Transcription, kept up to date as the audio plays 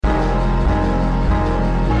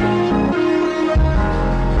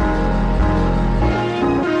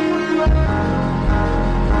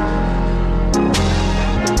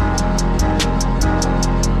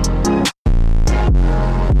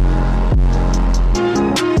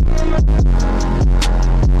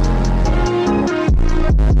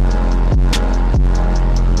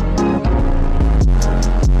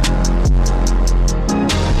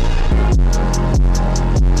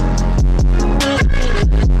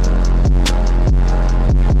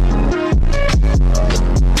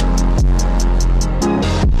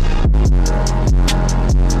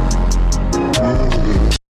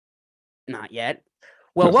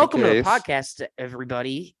Well, Just in welcome to the case. podcast,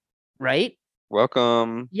 everybody. Right?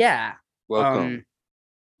 Welcome. Yeah. Welcome.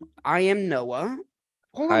 Um, I am Noah.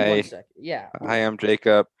 Hold on one Hi. second. Yeah. Hi, I'm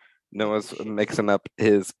Jacob. Noah's mixing up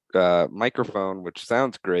his microphone, which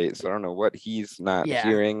sounds great. So I don't know what he's not Yeah.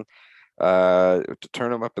 hearing. To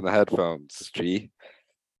turn him up in the headphones. Gee.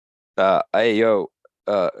 Hey yo,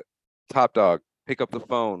 uh, Top Dog, pick up the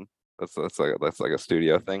phone. That's like a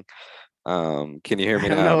studio thing. Can you hear I me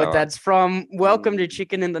don't now, know what Noah? that's from. Welcome to Mm,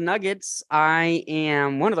 Chicken and the Nuggets. I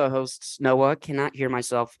am one of the hosts, Noah. Cannot hear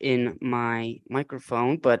myself in my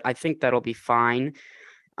microphone, but I think that'll be fine.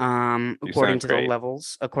 you According sound to the great.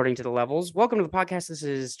 levels. According to the levels. Welcome to the podcast. This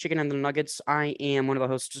is Chicken and the Nuggets. I am one of the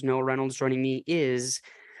hosts, Noah Reynolds. Joining me is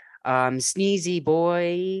Sneezy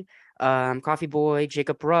Boy, Coffee Boy,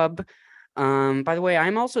 Jacob Rubb. By the way,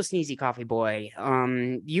 I'm also Sneezy Coffee Boy.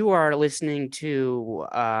 You are listening to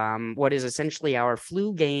what is essentially our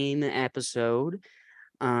flu game episode.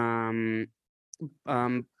 Um,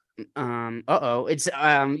 um, it's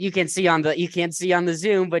you can't see on the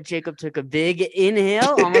Zoom, but Jacob took a big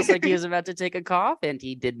inhale, almost like he was about to take a cough, and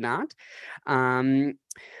he did not. Um,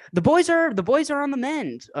 the boys are on the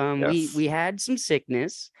mend. We Yes. had some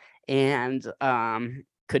sickness and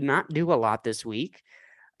could not do a lot this week.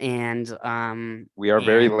 And We are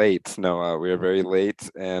very and late, Noah. We are very late,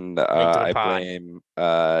 and late to the I pod, blame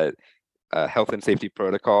health and safety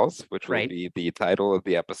protocols, which will right? be the title of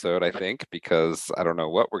the episode, I think, because I don't know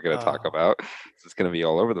what we're going to talk Oh, about. It's going to be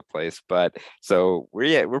all over the place. But so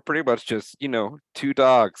we're pretty much just two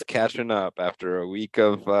dogs catching up after a week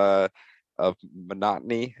of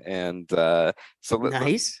monotony, and so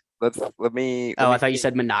nice. let me Oh, I thought you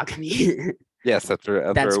said monogamy. yes,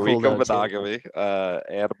 after That's a cool week of though too.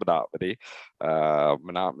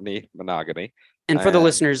 monogamy and monogamy, And for the and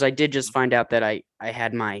listeners, I did just find out that I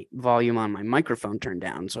had my volume on my microphone turned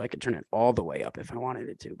down, so I could turn it all the way up if I wanted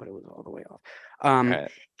it to, but it was all the way off. Um,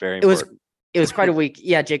 very it was important. it was quite a week.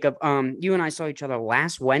 Yeah, Jacob. You and I saw each other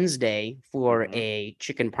last Wednesday for Hmm. a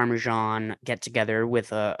chicken parmesan get together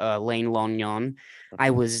with a Lane Lognon. I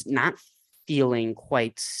Hmm. was not feeling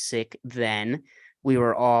quite sick then. We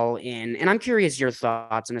were all in, and I'm curious your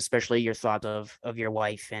thoughts, and especially your thoughts of your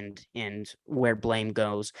wife and where blame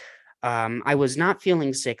goes. I was not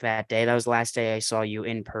feeling sick that day. That was the last day I saw you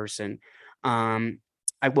in person. Um,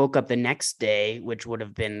 I woke up the next day, which would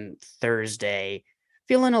have been Thursday,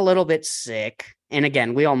 feeling a little bit sick. And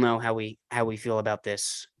again, we all know how we feel about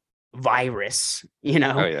this virus, you Oh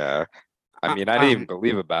know. yeah. I Uh, mean, I didn't even um,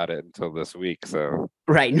 believe about it until this week. So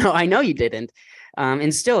right? No, I know you didn't.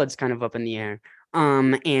 And still, it's kind of up in the air.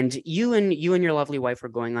 And you and your lovely wife are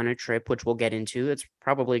going on a trip, which we'll get into. It's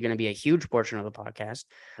probably going to be a huge portion of the podcast.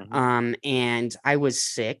 mhm. And I was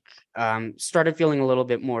sick. Started feeling a little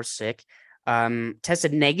bit more sick.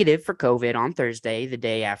 Tested negative for COVID on Thursday, the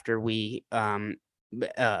day after we um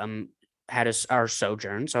had our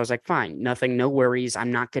sojourn. So I was like, fine, nothing, no worries.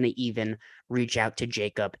 I'm not going to even reach out to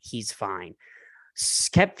Jacob. He's fine.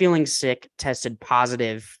 Kept feeling sick, tested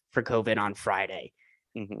positive for COVID on Friday.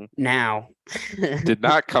 Mhm. Now, Did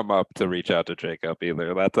not come up to reach out to Jacob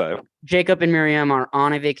either that time. Jacob and Miriam are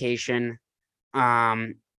on a vacation.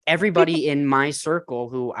 Um, Everybody in my circle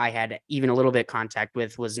who I had even a little bit contact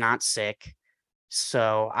with was not sick.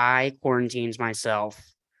 So I quarantined myself.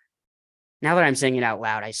 Now that I'm saying it out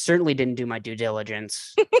loud, I certainly didn't do my due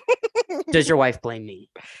diligence. Does your wife blame me?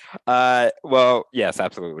 Well, yes,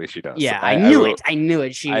 absolutely, she does. Yeah, I I knew will. it. I knew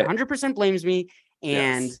it. She I 100% blames me.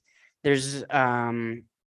 And yes. there's I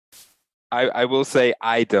will say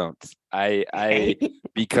I don't. I okay.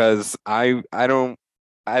 because I don't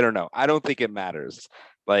know. I don't think it matters.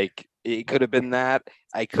 Like it could have been that.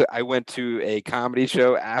 I went to a comedy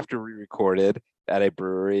show after we recorded at a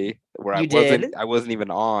brewery where You did. I wasn't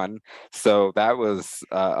even on. So that was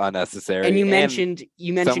And unnecessary. you And mentioned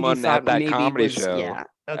you mentioned you someone thought at that maybe it comedy was show yeah.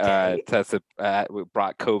 Okay. tested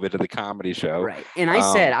brought COVID to the comedy show. Right. And I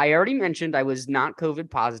said Um I already mentioned I was not COVID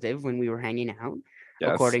positive when we were hanging out,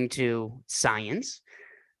 yes. according to science.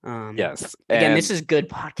 Yes. Again, this And is good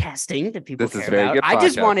podcasting that people this is care very about. good I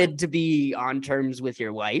just podcasting. wanted to be on terms with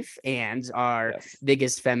your wife and our Yes.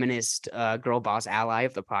 biggest feminist girl boss ally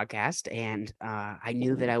of the podcast. And I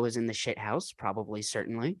knew that Mhm. I was in the shit house, probably,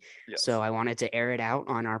 certainly. So Yes. I wanted to air it out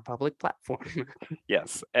on our public platform.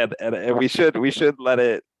 Yes, and we should let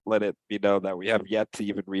it be known that we have yet to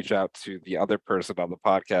even reach out to the other person on the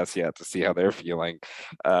podcast yet to see how they're feeling.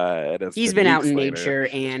 And it's He's been been out weeks in later. nature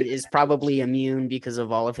and is probably immune because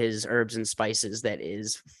of all of his herbs and spices that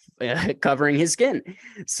is covering his skin.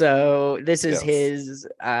 So this is Yes. his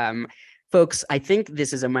folks. I think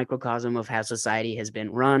this is a microcosm of how society has been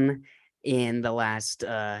run. in the last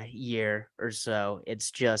year or so.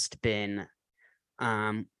 It's just been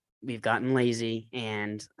we've gotten lazy,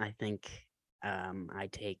 and I think I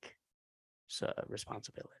take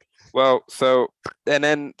responsibility. Well, so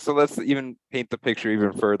let's even paint the picture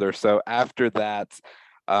even further. So after that,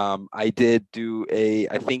 I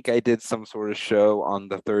think I did some sort of show on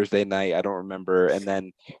the Thursday night. I don't remember. And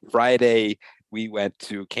then Friday we went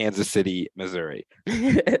to Kansas City, Missouri.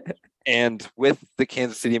 And with the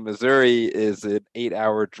Kansas City, Missouri is an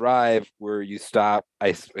 8-hour drive where you stop.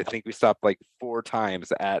 I think we stopped like 4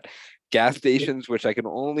 times at gas stations, which I can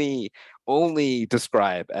only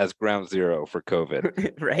describe as ground zero for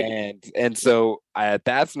COVID. Right. And so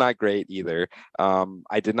that's not great either.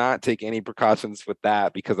 I did not take any precautions with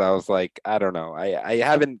that because I was like, I don't know, I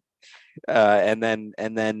haven't. And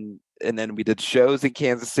then we did shows in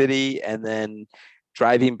Kansas City, and then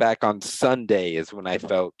driving back on Sunday is when I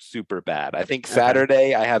felt super bad. I think Okay.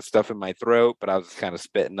 Saturday I had stuff in my throat, but I was just kind of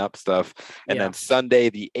spitting up stuff. And Yeah. then Sunday,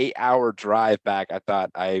 the 8-hour drive back, I thought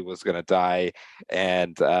I was gonna die,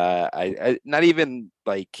 and I not even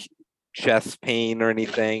like chest pain or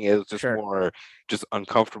anything. It was just Sure. more just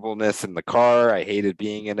uncomfortableness in the car. I hated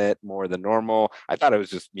being in it more than normal. I thought it was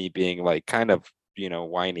just me being like kind of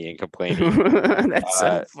whiny and complaining. That's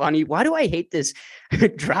so funny. Why do I hate this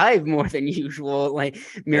drive more than usual? Like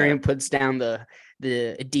Miriam puts down the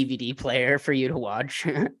DVD player for you to watch.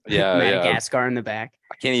 Yeah. Madagascar in the back.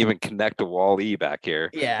 I can't even connect to Wall-E back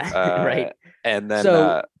here. Yeah, right. And then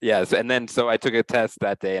So yes, and then so I took a test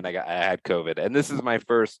that day and I had COVID. And this is my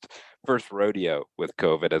first rodeo with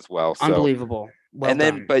COVID as well. So unbelievable. Well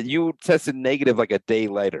done. but you tested negative like a day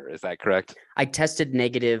later, is that correct? I tested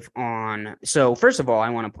negative on. So first of all, I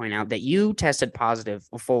want to point out that you tested positive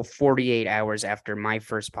a full 48 hours after my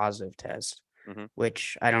first positive test. Mm-hmm.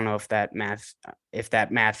 Which I don't know if that math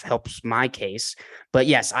helps my case, but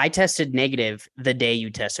yes, I tested negative the day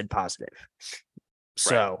you tested positive.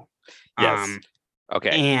 So, right. Yes.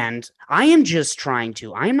 Okay. And I am just trying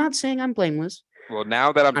to. I am not saying I'm blameless. Well,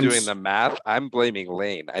 now that I'm doing the math, I'm blaming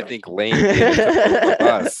Lane. I think Lane gave it to both of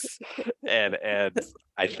us, and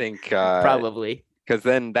I think probably. Because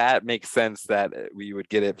then that makes sense that we would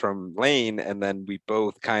get it from Lane, and then we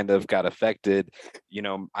both kind of got affected.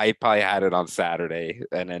 I probably had it on Saturday,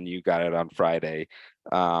 and then you got it on Friday.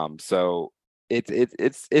 So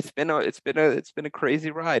it's been a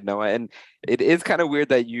crazy ride, Noah, and it is kind of weird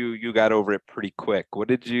that you got over it pretty quick. What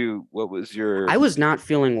was your? I was not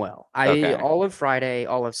feeling well. Okay. All of Friday,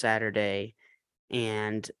 all of Saturday,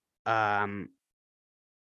 and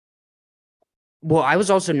well, I was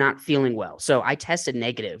also not feeling well. So I tested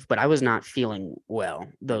negative, but I was not feeling well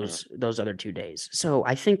those other 2 days. So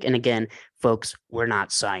I think, and again, folks, we're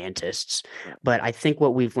not scientists, but I think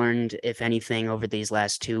what we've learned, if anything, over these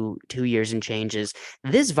last two years and changes,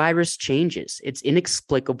 this virus changes. It's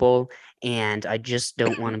inexplicable, and I just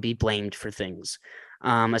don't want to be blamed for things,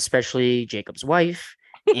 especially Jacob's wife.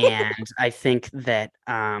 And I think that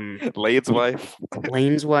Lane's wife,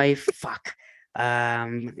 fuck. I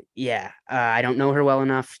don't know her well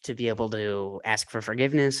enough to be able to ask for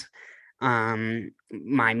forgiveness.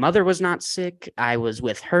 My mother was not sick. I was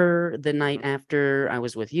with her the night after I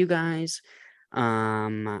was with you guys.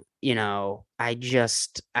 I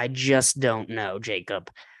just don't know, Jacob.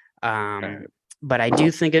 But I do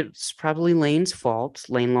think it's probably Lane's fault.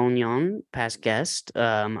 Lane Lognon, past guest,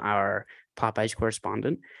 our Popeyes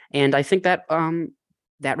correspondent, and I think that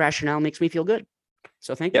that rationale makes me feel good.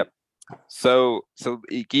 So thank you. So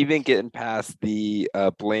even getting past the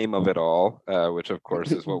blame of it all, which of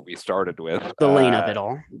course is what we started with. The lane of it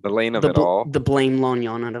all. The lane of it all. The blame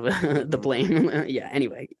Lognon out of the blame. Yeah.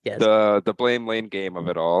 Anyway, yes. The blame Lane game of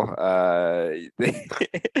it all.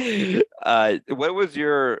 What was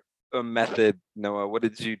your method, Noah? What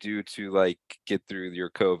did you do to like get through your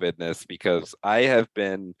COVIDness? Because I have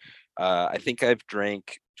been, I think I've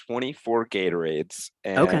drank 24 Gatorades,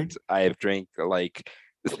 and I have drank like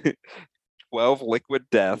 12 liquid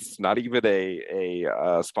deaths, not even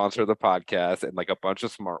a sponsor of the podcast, and like a bunch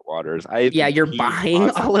of smart waters. You're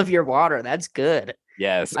buying all of your water. That's good.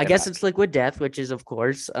 Yes. I guess it's liquid death, which is of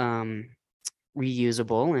course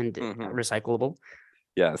reusable and recyclable.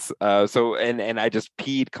 Yes. So and I just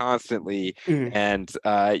peed constantly. And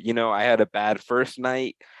I had a bad first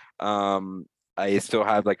night. I still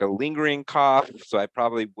have like a lingering cough, so I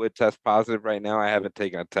probably would test positive right now. I haven't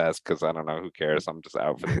taken a test because I don't know, who cares? I'm just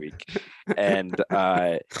out for the week. And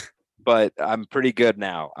but I'm pretty good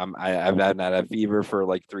now. I've had a fever for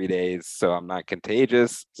like 3 days, so I'm not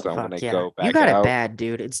contagious. So I'm Fuck gonna yeah. go You back got it out. bad,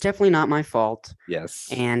 dude. It's definitely not my fault. Yes,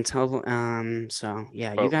 And so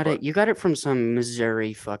yeah, you but got but it. You got it from some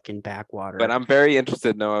Missouri fucking but backwater. I'm very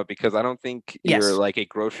interested, Noah, because I don't think you're Yes. like a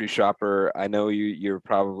grocery shopper. I know you're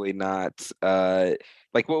probably not.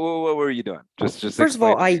 Like what were you doing? Just First of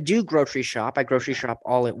all, explain to I me. do grocery shop. I grocery shop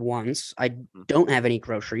all at once. I Mhm. don't have any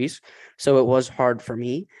groceries, so it was hard for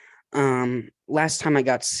me. Last time I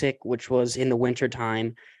got sick, which was in the winter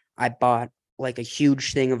time, I bought like a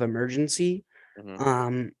huge thing of emergency, Mhm.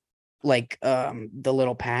 um, the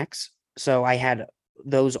little packs. So I had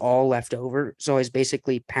those all left over. So I was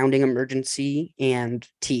basically pounding emergency and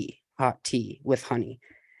tea, hot tea with honey.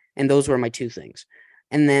 And those were my two things.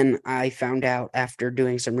 And then I found out after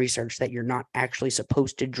doing some research that you're not actually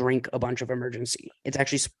supposed to drink a bunch of emergency.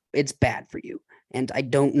 It's bad for you. And I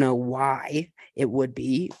don't know why it would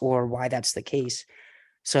be or why that's the case.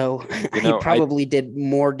 So You I know, I probably did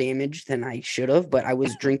more damage than I should have, but I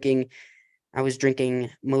was drinking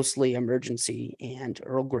mostly emergency and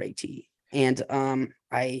Earl Grey tea. And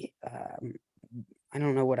I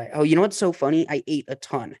don't know what I oh, you know what's so funny? I ate a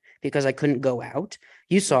ton because I couldn't go out.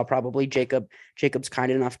 You Mhm. saw probably Jacob's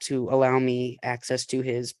kind enough to allow me access to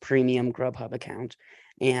his premium Grubhub account.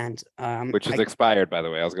 And Which is I expired, by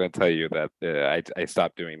the way. I was going to tell you that I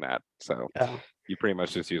stopped doing that. So oh, you pretty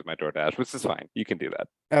much just use my DoorDash, which is fine. You can do that.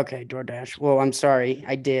 okay, DoorDash. Well, I'm sorry.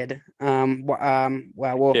 I did. Wow,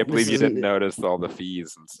 well, Can't this believe you didn't isn't notice all the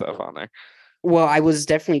fees and stuff on there. well, I was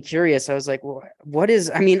definitely curious. I was like, well, what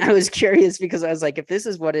is, I mean, I was curious because I was like, if this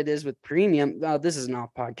is what it is with premium, oh, this is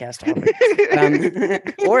not podcast topic.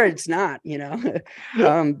 Um, or it's not,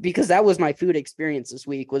 because that was my food experience this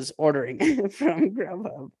week was ordering from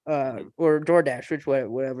Grubhub, Mhm. or DoorDash,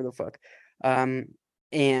 whatever the fuck. Um,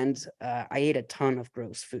 and I ate a ton of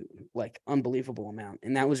gross food, like unbelievable amount.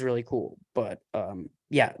 And that was really cool. But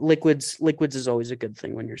yeah, liquids is always a good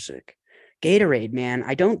thing when you're sick. Gatorade, man.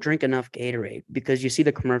 I don't drink enough Gatorade because you see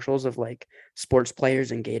the commercials of like sports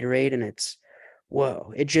players and Gatorade, and it's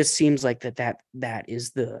whoa. It just seems like that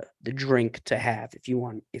is the drink to have if you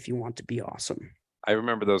want to be awesome. I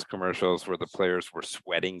remember those commercials where the players were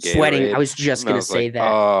sweating Sweating. I Gatorade, was just and I gonna was like, say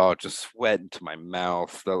that. "Oh, just sweat into my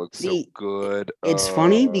mouth. That looks so See, good." it's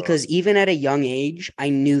funny because even at a young age, I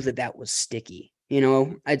knew that was sticky.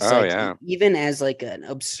 It's Oh like yeah. even as like an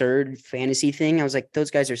absurd fantasy thing, I was like,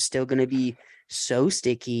 those guys are still gonna be so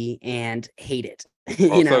sticky and hate it.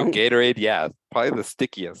 you Also, know? Gatorade, yeah, probably the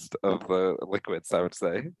stickiest of the liquids, I would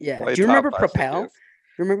say. Yeah. Probably Do you top remember five Propel? stickiest.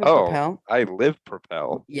 Remember Oh, Propel? I live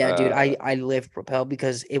Propel. Yeah, dude, I live Propel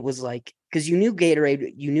because it was like because you knew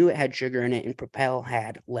Gatorade, you knew it had sugar in it, and Propel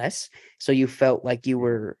had less, so you felt like you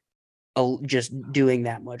were just doing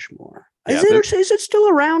that much more. Yeah, this, Is it still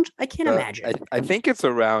around? I can't I, imagine. I think it's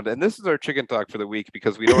around, and this is our chicken talk for the week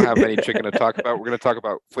because we don't have any chicken to talk about. We're going to talk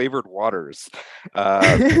about flavored waters,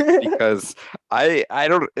 uh, because I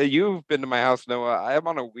don't. You've been to my house, Noah. I am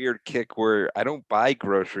on a weird kick where I don't buy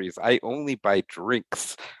groceries. I only buy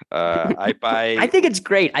drinks. I I buy. think it's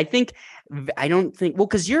great. I don't think well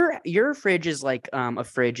because your fridge is like a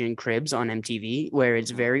fridge in Cribs on MTV where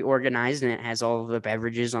it's Mhm. very organized and it has all of the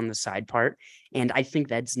beverages on the side part. And I think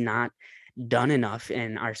that's not done enough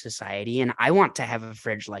in our society. And I want to have a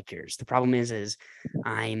fridge like yours. The problem is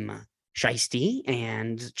I'm shisty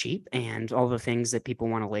and cheap and all the things that people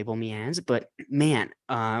want to label me as. But man,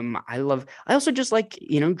 I also just like,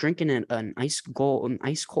 drinking an ice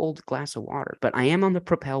cold glass of water. But I am on the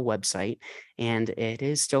Propel website and it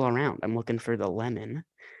is still around. I'm looking for the lemon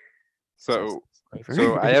So, so I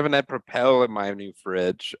flavor. haven't had Propel in my new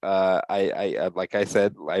fridge. Like I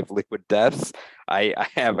said, I have Liquid Deaths. I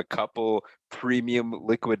have a couple premium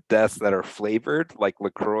Liquid Deaths that are flavored, like Oh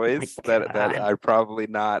LaCroix, my that God. are probably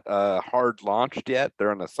not hard launched yet.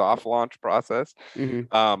 They're in a soft launch process. Mhm.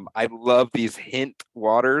 I love these hint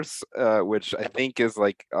waters, which I think is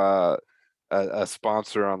like a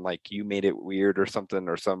sponsor on like You Made It Weird or something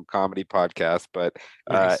or some comedy podcast. But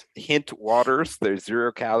Nice. hint waters, there's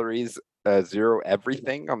 0 calories, zero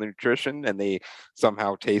everything on the nutrition, and they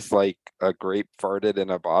somehow taste like a grape farted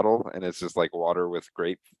in a bottle, and it's just like water with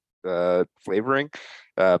grape flavoring.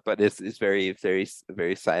 But it's very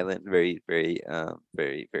silent, very a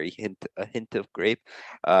hint of grape.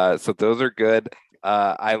 So those are good.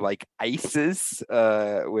 I like ices,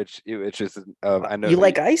 which is I know You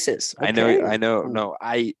like ISIS. Okay. I know no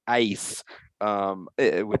I ice.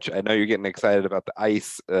 which I know you're getting excited about the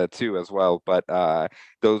ice too as well, but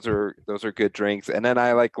those are good drinks. And then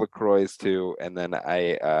I like LaCroix too, and then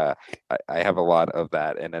I have a lot of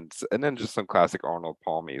that, and then just some classic Arnold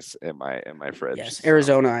Palmies in my fridge. Yes, So,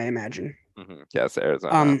 Arizona, I imagine. yes,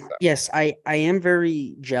 Arizona. So, Yes, I am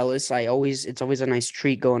very jealous. It's always a nice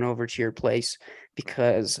treat going over to your place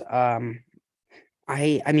because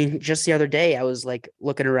I mean, just the other day I was like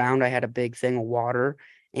looking around, I had a big thing of water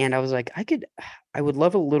and I was like, I would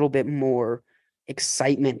love a little bit more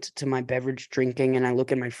excitement to my beverage drinking. And I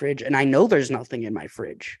look in my fridge and I know there's nothing in my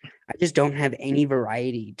fridge. I just don't have any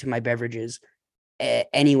variety to my beverages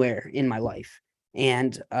anywhere in my life.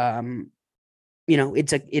 And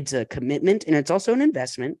it's a commitment and it's also an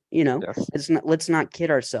investment. yes. Let's not kid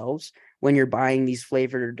ourselves when you're buying these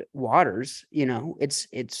flavored waters.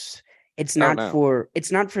 It's Oh not no.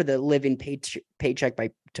 for the living paycheck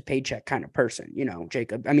by to paycheck kind of person,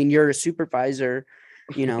 Jacob. I mean, you're a supervisor,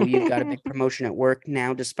 you've got a big promotion at work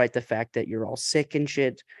now, despite the fact that you're all sick and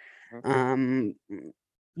shit. Um,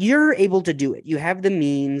 you're able to do it. You have the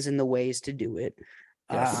means and the ways to do it.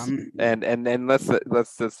 Yes. And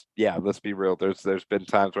let's be real. There's been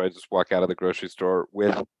times where I just walk out of the grocery store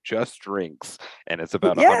with just drinks and it's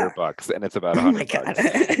about Yeah. $100 and it's about Oh my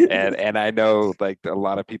 $100. God. And I know like a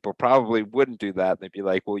lot of people probably wouldn't do that. They'd be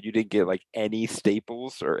like, well, you didn't get like any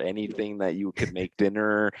staples or anything that you could make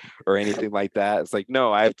dinner or anything like that. It's like,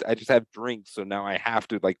 no, I just have drinks, so now I have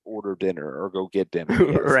to like order dinner or go get dinner.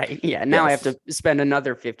 Yes. Right. Yeah. Now I have Yes. to spend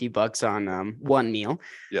another $50 on one meal.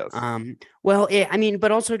 Yes. Well, I mean,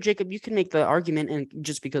 but also, Jacob, you can make the argument, and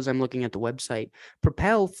just because I'm looking at the website,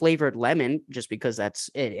 Propel flavored lemon, just because that's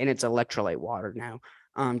it, and it's electrolyte water now,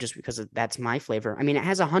 just because that's my flavor. I mean, it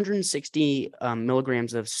has 160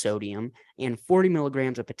 milligrams of sodium and 40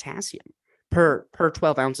 milligrams of potassium per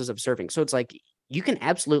 12 ounces of serving. So it's like you can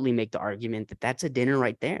absolutely make the argument that that's a dinner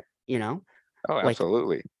right there. Oh, Like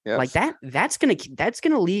absolutely. like Yes. that's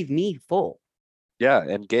gonna leave me full. Yeah,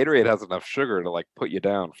 and Gatorade has enough sugar to like put you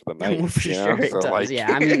down for the night, For you know? sure it So does. like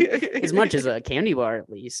Yeah, I mean, as much as a candy bar, at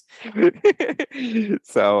least.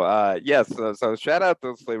 So yes, so shout out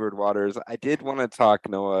those flavored waters. I did want to talk,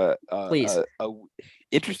 Noah, Please.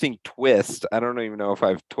 interesting twist. I don't even know if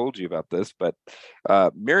I've told you about this, but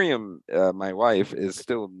Miriam, my wife, is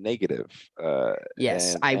still negative.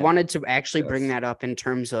 Yes, I and wanted to actually bring yes. that up in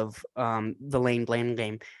terms of the Lane blame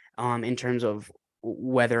game, in terms of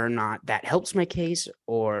whether or not that helps my case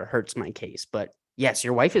or hurts my case. But yes,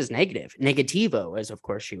 your wife is negativo, as of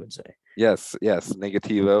course she would say. Yes, yes,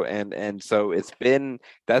 negativo, and so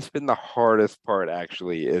that's been the hardest part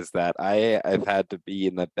actually, is that I've had to be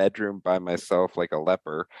in the bedroom by myself like a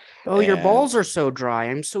leper, Oh, your and balls are so dry.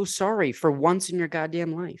 I'm so sorry for once in your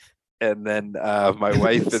goddamn life. then my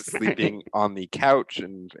wife is Sorry. sleeping on the couch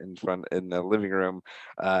in front in the living room,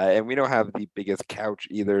 and we don't have the biggest couch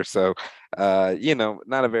either, so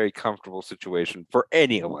not a very comfortable situation for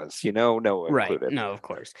any of us, Noah Right. included. No, of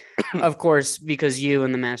course. Of course, because you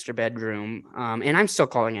in the master bedroom, and I'm still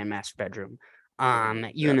calling it master bedroom.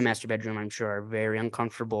 You in the Yes. master bedroom, I'm sure, are very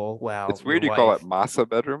uncomfortable. Well, It's your weird you call it wife. masa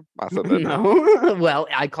bedroom, masa bedroom. No, well,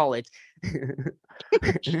 I call it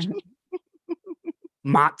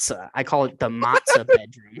matzah. I call it the matzah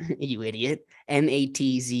bedroom, you idiot.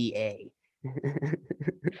 MATZA.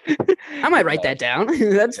 I might write that down.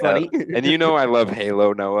 That's Yeah, funny. and I love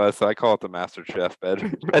Halo, Noah, so I call it the Master Chef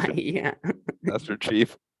bedroom, Yeah. Master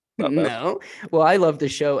Chief. Not bad. No. Well, I love the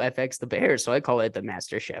show FX the Bear, so I call it the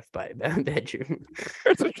Master Chef by bedroom.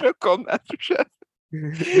 There's a show called Master Chef.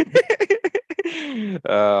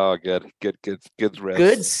 Oh, good Good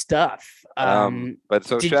riffs. stuff. But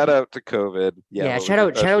so Did shout out to COVID. Yeah, yeah, what was your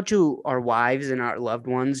shout question? out to our wives and our loved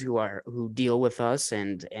ones who deal with us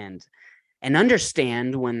and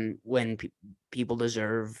understand when people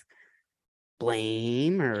deserve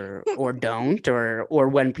blame or don't or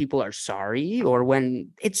when people are sorry or when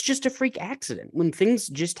it's just a freak accident, when things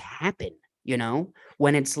just happen,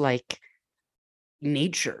 when it's like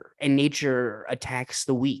nature and nature attacks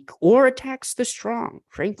the weak or attacks the strong,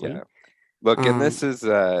 frankly. Yeah. Look, and Um, this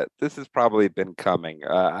has probably been coming.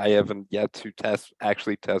 I haven't yet to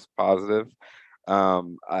actually test positive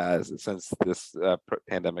since this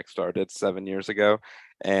pandemic started 7 years ago,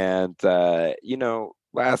 and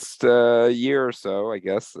last year or so, I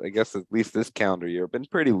guess at least this calendar year, been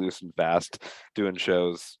pretty loose and fast, doing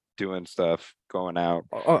shows, doing stuff, going out,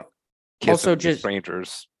 also kissing just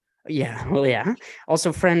strangers. Yeah, well, yeah.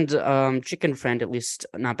 Also, chicken friend, at least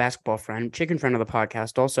not basketball friend, chicken friend of the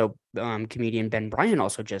podcast, also comedian Ben Bryan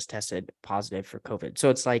also just tested positive for COVID.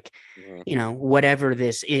 So it's like, Mhm. whatever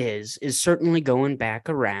this is certainly going back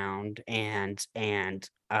around and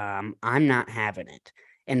I'm not having it.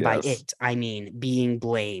 And by Yes. it, I mean being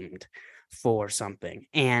blamed for something.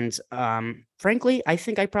 And frankly, I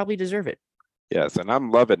think I probably deserve it. Yes, and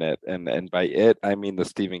I'm loving it. And by it, I mean the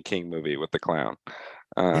Stephen King movie with the clown.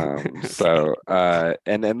 Okay.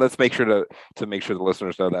 And let's make sure to make sure the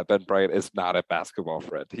listeners know that Ben Bryant is not a basketball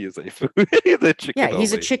friend. He is a food, he's a Yeah, chicken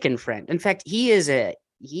he's a only. chicken friend. In fact,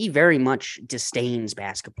 he very much disdains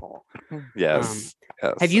basketball. Um, Yes,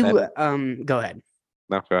 have yes. you And go ahead.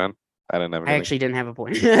 no, go ahead. I didn't have I anything. actually didn't have a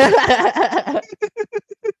point.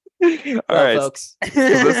 All Well, right. folks. So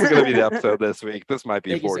this is going to be the episode this week. This might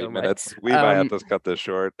be Thank you 40 so much. minutes. We might have Um, to cut this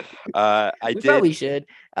short. I we did probably should.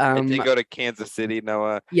 I did go to Kansas City,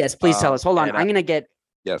 Noah. Yes, please tell us. Hold on. And I'm gonna get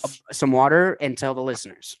yes. some water and tell the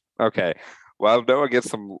listeners. Okay. While Noah gets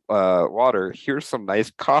some water, here's some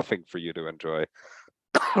nice coughing for you to enjoy.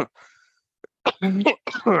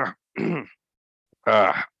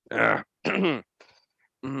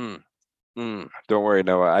 Don't worry,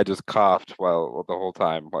 Noah. I just coughed while the whole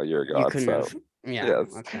time while you're You gone. couldn't So have. Yeah. yes,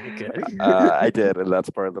 Okay. Good. I did, and that's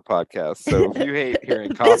part of the podcast. So if you hate hearing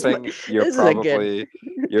This coughing, this is a good.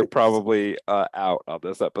 you're probably out on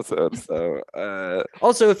this episode. So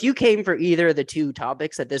Also, if you came for either of the two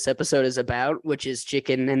topics that this episode is about, which is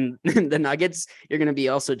chicken and the nuggets, you're gonna be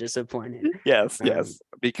also disappointed. yes,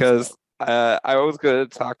 because So, I was going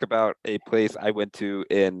to talk about a place I went to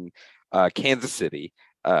in Kansas City.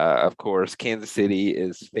 Of course, Kansas City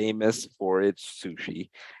is famous for its sushi.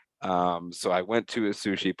 So I went to a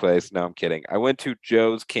sushi place. No, I'm kidding. I went to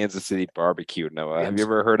Joe's Kansas City Barbecue. Noah, have you yes,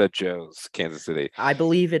 ever heard of Joe's Kansas City? I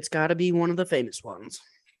believe it's got to be one of the famous ones.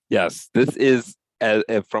 Yes, this is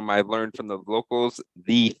from I learned from the locals,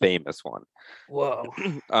 the famous one. Whoa.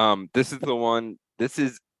 This is the one. This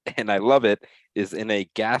is, and I love it. Is in a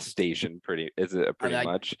gas station. Pretty I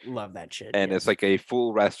much, love that shit. and it's Yes. like a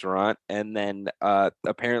full restaurant. And then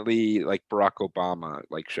apparently, like Barack Obama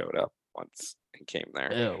like showed up once and came there.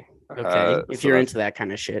 Oh, okay. If So you're that's into that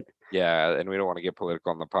kind of shit. yeah, and we don't want to get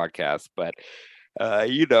political on the podcast, but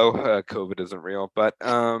COVID isn't real. But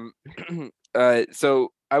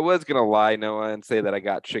so I was gonna lie, Noah, and say that I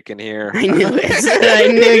got chicken here. I knew it. I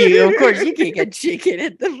knew you. Of course, you can't get chicken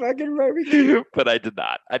at the fucking barbecue. But I did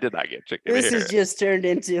not. I did not get chicken This here. has just turned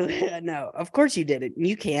into no. Of course you didn't.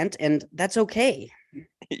 You can't, and that's okay.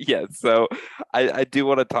 Yeah, so I do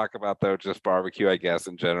want to talk about though just barbecue, I guess,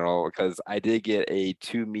 in general, because I did get a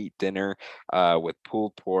 2 meat dinner with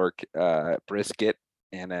pulled pork, brisket,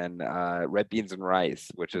 and then red beans and rice,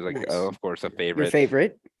 which is like Nice. of course a Your favorite.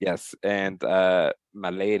 favorite? Yes, and my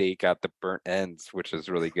lady got the burnt ends, which is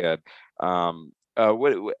really good. I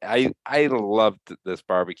loved this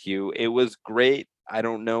barbecue. It was great. I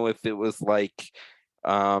don't know if it was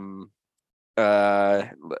um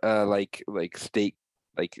like state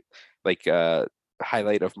like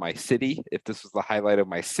highlight of my city. If this was the highlight of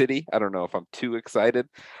my city, I don't know if I'm too excited.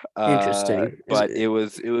 Interesting. But it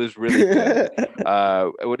was really good.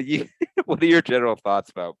 What do you what are your general thoughts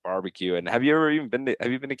about barbecue? And have you ever even been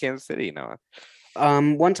to Kansas City, Noah?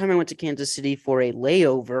 One time I went to Kansas City for a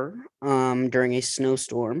layover during a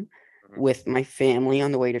snowstorm Mhm. with my family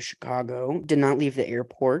on the way to Chicago. Did not leave the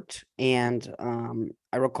airport, and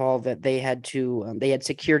I recall that they had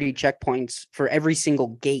security checkpoints for every single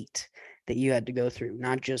gate that you had to go through,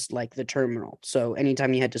 not just like the terminal. So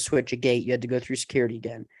anytime you had to switch a gate, you had to go through security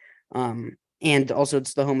again. And also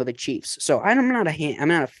it's the home of the Chiefs. So I'm not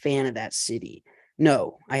a fan of that city.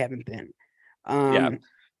 No, I haven't been. Yeah. Um,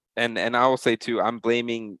 And I will say too, I'm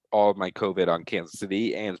blaming all of my COVID on Kansas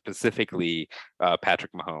City and specifically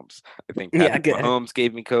Patrick Mahomes. I think yeah, Patrick good. Mahomes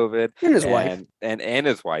gave me COVID And his wife. and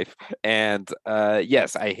his wife. And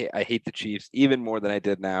yes, I hate the Chiefs even more than I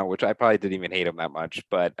did now, which I probably didn't even hate them that much,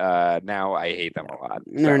 but now I hate them a lot.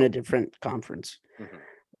 They're in So a different conference mhm.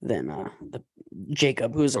 than the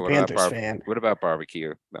Jacob, who's So a Panthers fan. what about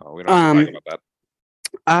barbecue? No, we don't have to talk about that.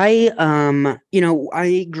 I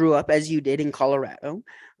grew up as you did in Colorado.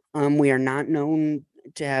 We are not known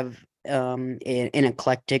to have an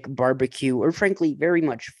eclectic barbecue or frankly very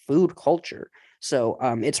much food culture. So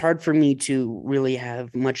it's hard for me to really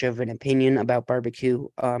have much of an opinion about barbecue.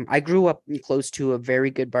 I grew up close to a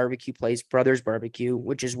very good barbecue place, Brothers Barbecue,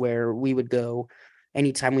 which is where we would go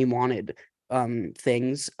anytime we wanted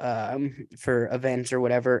things for events or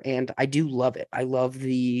whatever. And I do love it. I love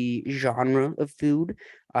the genre of food.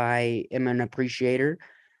 I am an appreciator.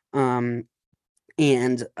 Um,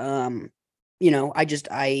 and I'm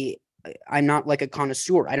not like a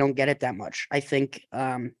connoisseur. I don't get it that much. I think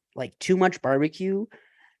like too much barbecue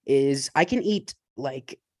is I can eat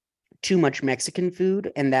like too much Mexican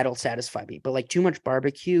food and that'll satisfy me. But like too much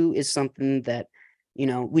barbecue is something that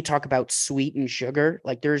we talk about sweet and sugar.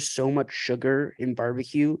 Like there's so much sugar in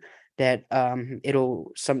barbecue that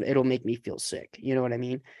it'll make me feel sick. You know what I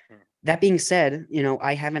mean? Mm. That being said,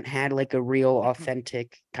 I haven't had like a real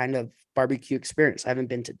authentic kind of barbecue experience. I haven't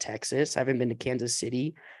been to Texas. I haven't been to Kansas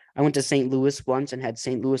City. I went to St. Louis once and had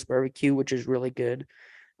St. Louis barbecue, which is really good.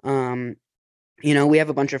 Um, we have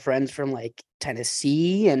a bunch of friends from like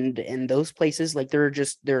Tennessee and those places. Like there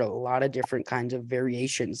are a lot of different kinds of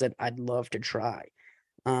variations that I'd love to try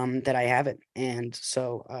that I haven't. And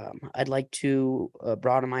so I'd like to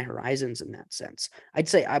broaden my horizons in that sense. I'd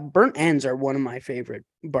say burnt ends are one of my favorite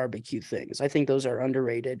barbecue things. I think those are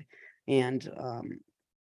underrated and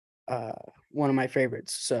uh, one of my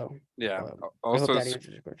favorites. So Yeah. I hope Also, that answers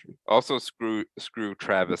your question. also screw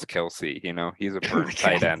Travis Kelsey. He's a Oh my burnt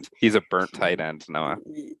tight God. end. He's a burnt tight end, Noah.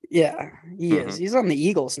 Yeah, he is. Hmm. He's on the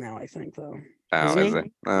Eagles now, I think, though. Oh, Isn't is he?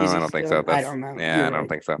 it? No, Is I he don't think so. still? I That's don't know. yeah, I You're don't right.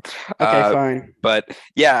 think so. Okay, Uh, fine. but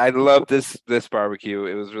yeah, I love this barbecue.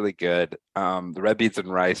 It was really good. The red beans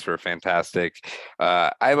and rice were fantastic.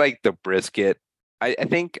 I like the brisket. I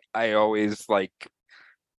think I always like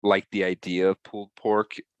the idea of pulled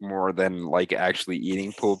pork more than like actually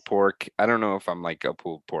eating pulled pork. I don't know if I'm like a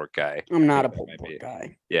pulled pork guy. I'm not Maybe a that pulled might pork be.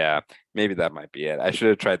 guy. Yeah, maybe that might be it. I should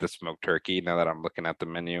have tried the smoked turkey now that I'm looking at the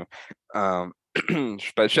menu. Um,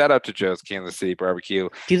 but shout out to Joe's Kansas City Barbecue.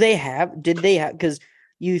 Did they have, because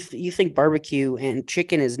you think barbecue and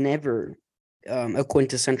chicken is never a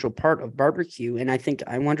quintessential part of barbecue, and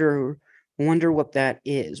I wonder what that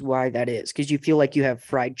is, why that is, because you feel like you have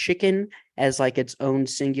fried chicken as like its own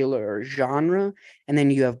singular genre, and then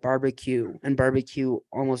you have barbecue, and barbecue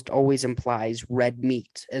almost always implies red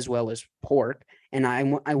meat as well as pork, and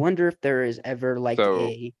I wonder if there is ever like So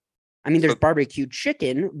I mean, there's so barbecue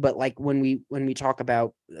chicken, but like when we talk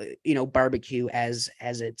about barbecue as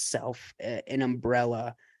itself an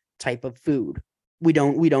umbrella type of food, we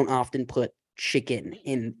don't often put chicken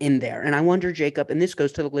in there. And I wonder, Jacob, and this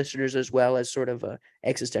goes to the listeners as well as sort of a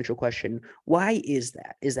existential question: why is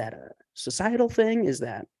that? Is that a societal thing? Is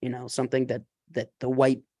that something that the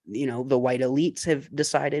white elites have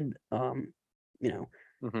decided? You know,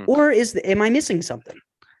 mhm. or am I missing something?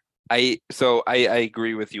 I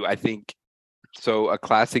agree with you. I think so a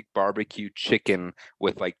classic barbecue chicken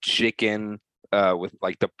with like chicken with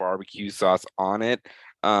like the barbecue sauce on it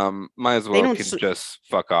might as They well don't. can just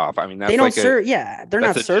fuck off. I mean They that's don't like a serve. Yeah, they're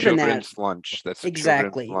that's not a serving that children's lunch. That's a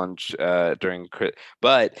children's exactly. lunch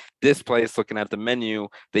but this place looking at the menu,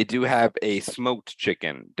 they do have a smoked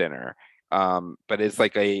chicken dinner. But it's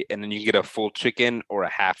like and then you get a full chicken or a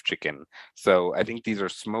half chicken. So I think these are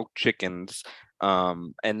smoked chickens.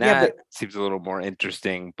 And Yeah, that but seems a little more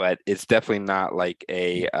interesting, but it's definitely not like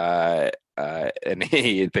anything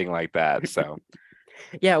like that. So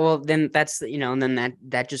yeah, well then and then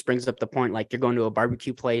that just brings up the point. Like you're going to a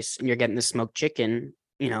barbecue place and you're getting the smoked chicken.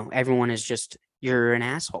 Everyone is just you're an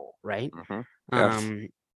asshole, right? mhm, yes. Um,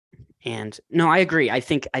 and no, I agree. I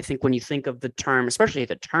think when you think of the term, especially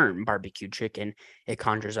the term barbecue chicken, it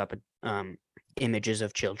conjures up images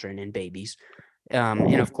of children and babies.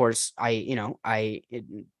 And of course,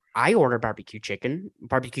 I order barbecue chicken.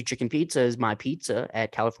 Barbecue chicken pizza is my pizza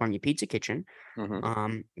at California Pizza Kitchen.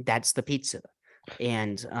 Mhm. That's the pizza,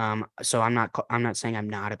 and so I'm not saying I'm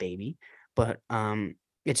not a baby, but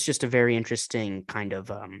it's just a very interesting kind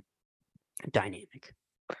of dynamic.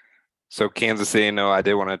 So Kansas City, no, I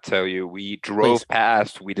did want to tell you, we drove Please.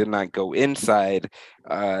 past, we did not go inside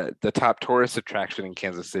the top tourist attraction in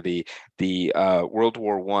Kansas City, the World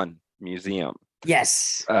War I Museum.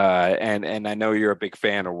 Yes. And I know you're a big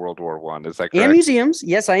fan of World War One. Is that And correct? museums.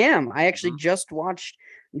 Yes, I am. I actually Mhm. just watched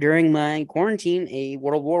during my quarantine a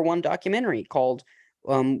World War One documentary called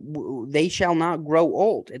 "They Shall Not Grow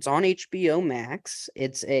Old." It's on HBO Max.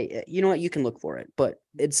 It's you know what, you can look for it, but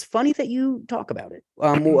it's funny that you talk about it.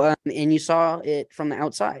 And you saw it from the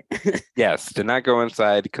outside. Yes, did not go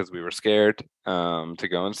inside because we were scared to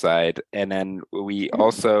go inside. And then we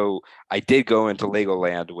also I did go into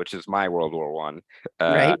Legoland, which is my World War One.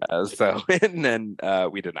 Right? So and then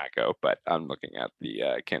we did not go, but I'm looking at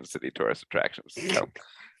the Kansas City tourist attractions. So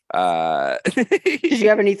Did you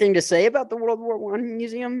have anything to say about the World War One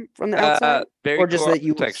museum from the outside, very or just cool that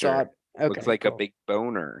you saw architecture. it? Looks Okay, like a cool. big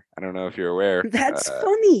boner. I don't know if you're aware. That's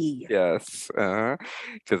funny. Yes,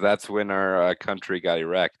 because that's when our country got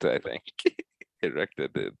erect, I think.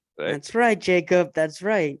 Erected it, right? That's right, Jacob. That's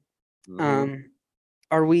right. Hmm. Um,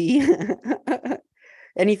 are we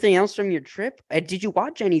anything else from your trip? Did you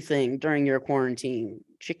watch anything during your quarantine,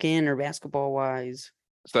 chicken or basketball wise?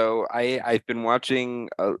 So I've been watching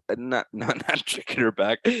not Chicken or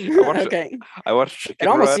Back. Okay. I watched It Chicken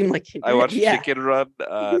almost Run. seemed like I watched yeah. Chicken Run.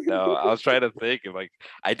 No, I was trying to think of like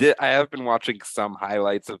I have been watching some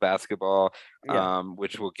highlights of basketball, Yeah.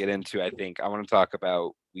 which we'll get into. I think I want to talk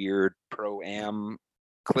about weird pro-am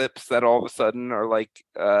clips that all of a sudden are like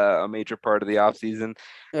a major part of the off season.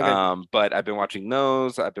 Okay. But I've been watching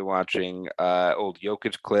those. I've been watching old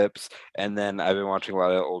Jokic clips, and then I've been watching a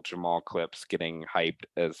lot of old Jamal clips getting hyped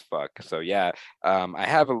as fuck. So yeah, I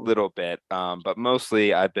have a little bit, but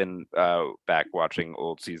mostly I've been back watching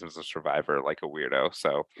old seasons of Survivor like a weirdo.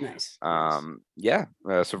 So Nice. yeah,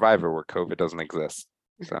 Survivor where COVID doesn't exist.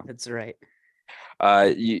 So That's right.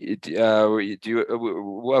 welcome.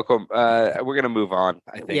 We're gonna move on,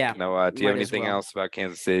 I think. Yeah. Noah, do you have Might as anything well. else about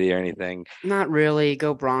Kansas City or anything? Not really.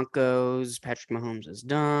 Go Broncos. Patrick Mahomes is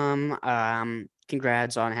dumb.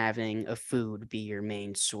 Congrats on having a food be your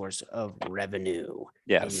main source of revenue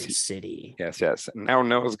in your Yes, city. yes. Now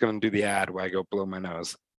Noah's gonna do the ad where I go blow my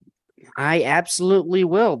nose. I absolutely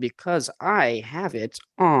will because I have it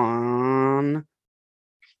on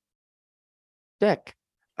deck.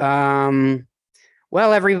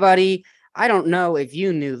 Well, everybody, I don't know if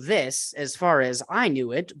you knew this as far as I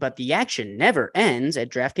knew it, but the action never ends at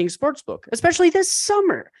DraftKings Sportsbook, especially this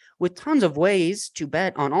summer. With tons of ways to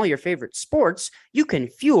bet on all your favorite sports, you can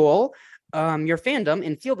fuel your fandom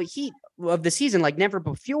and feel the heat of the season like never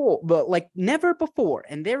before.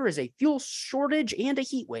 And there is a fuel shortage and a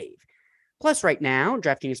heat wave. Plus, right now,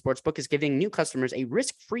 DraftKings Sportsbook is giving new customers a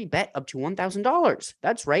risk-free bet up to $1,000.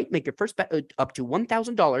 That's right. Make your first bet up to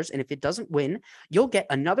 $1,000, and if it doesn't win, you'll get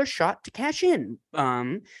another shot to cash in.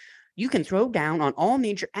 You can throw down on all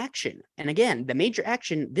major action. And again, the major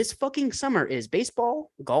action this fucking summer is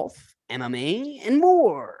baseball, golf, MMA, and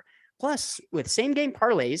more. Plus, with same-game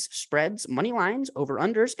parlays, spreads, money lines,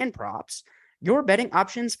 over-unders, and props, your betting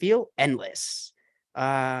options feel endless.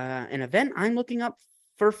 An event I'm looking up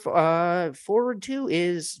forward to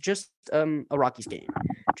is just a Rockies game.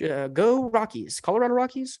 Go Rockies, Colorado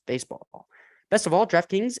Rockies, baseball. Best of all,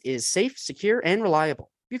 DraftKings is safe, secure, and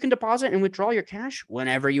reliable. You can deposit and withdraw your cash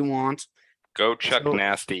whenever you want. Go Chuck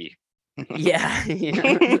Nasty. Yeah.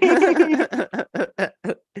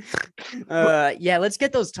 Yeah, let's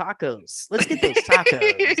get those tacos.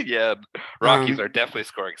 Yeah, Rockies are definitely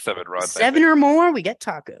scoring 7 runs. 7 or more, we get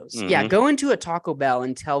tacos. Yeah, go into a Taco Bell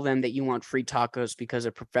and tell them that you want free tacos because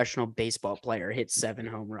a professional baseball player hit 7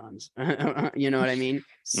 home runs. You know what I mean?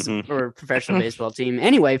 Or a professional baseball team.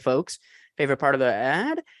 Anyway, folks, favorite part of the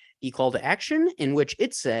ad? The call to action, in which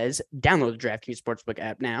it says, download the DraftKings Sportsbook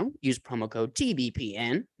app now, use promo code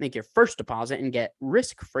TBPN, make your first deposit, and get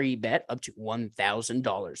risk-free bet up to $1,000,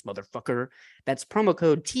 motherfucker. That's promo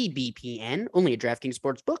code TBPN, only at DraftKings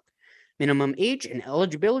Sportsbook. Minimum age and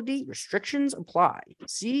eligibility restrictions apply.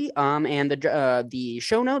 See, and the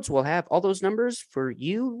show notes will have all those numbers for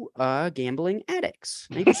you gambling addicts.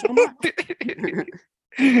 Thank you so much.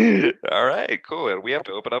 All right, cool. And we have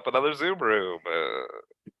to open up another Zoom room.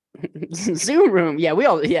 Zoom room. Yeah,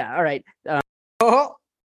 all right.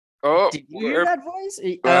 Did you hear that voice?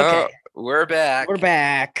 Okay. We're back.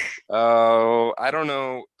 Oh, I don't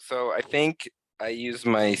know. So I think I use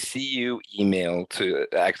my CU email to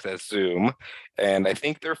access Zoom, and I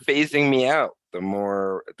think they're phasing me out the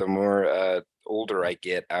more older I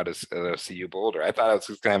get out of CU Boulder. I thought I was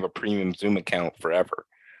just gonna have a premium Zoom account forever.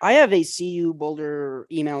 I have a CU Boulder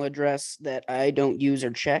email address that I don't use or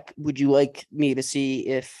check. Would you like me to see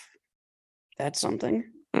if that's something?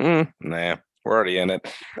 Nah, we're already in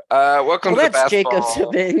it. Welcome to that's Jacob's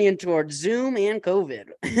opinion towards Zoom and COVID.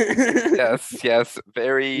 Yes,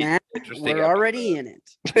 very interesting. We're already in it.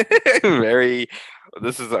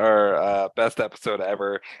 This is our best episode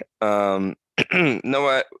ever.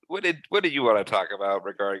 Noah, what did you want to talk about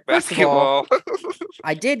regarding basketball?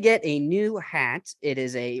 I did get a new hat. It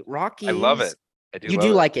is a Rockies. I love it. You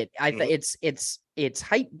do like it. I it's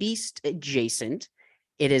Hype Beast adjacent.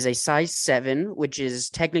 It is a size 7, which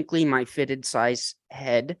is technically my fitted size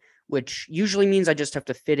head, which usually means I just have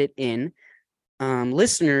to fit it in.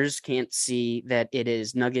 Listeners can't see that it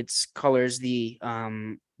is Nuggets colors, the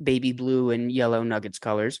baby blue and yellow Nuggets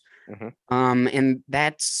colors. And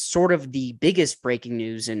that's sort of the biggest breaking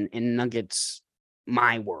news in Nuggets,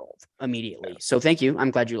 my world, immediately. So thank you.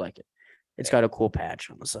 I'm glad you like it. It's got a cool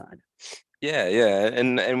patch on the side. Yeah.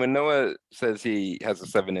 And when Noah says he has a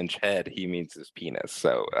 7-inch head, he means his penis.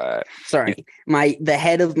 So sorry, the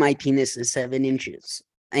head of my penis is 7 inches,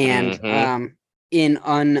 and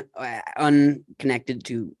unconnected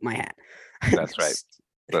to my hat. That's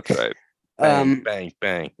right. Bang, Um, bang,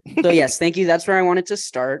 bang. so yes, thank you. That's where I wanted to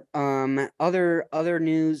start. Other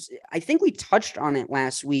news. I think we touched on it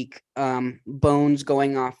last week. Bones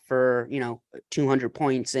going off for 200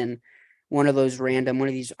 points and one of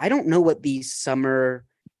these. I don't know what these summer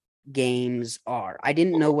games are. I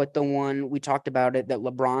didn't know what the one we talked about it that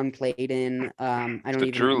LeBron played in. I don't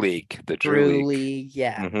The Drew even League. The Drew Drew League. League,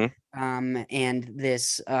 yeah. Hmm. And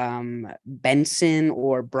this Benson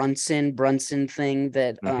or Brunson thing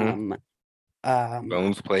that Hmm. um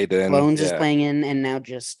Bones played in. Bones is Yeah. playing in and now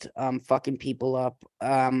just fucking people up.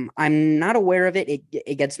 I'm not aware of it.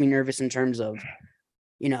 It gets me nervous in terms of,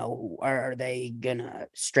 are they gonna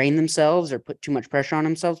strain themselves or put too much pressure on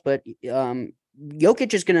themselves? But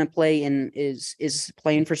Jokic is gonna play and is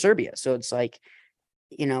playing for Serbia. So it's like,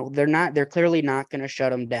 they're clearly not gonna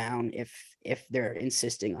shut them down if they're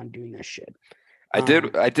insisting on doing this shit. I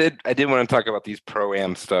did want to talk about these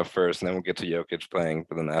pro-am stuff first, and then we'll get to Jokic playing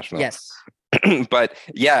for the national. Yes. But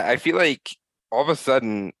yeah, I feel like all of a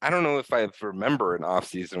sudden, I don't know if I remember an off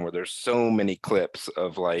season where there's so many clips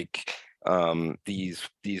of like these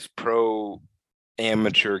pro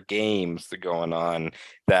amateur games that going on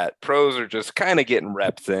that pros are just kind of getting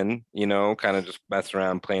reps in, kind of just messing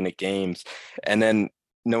around playing at games. And then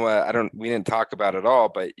Noah, we didn't talk about it all,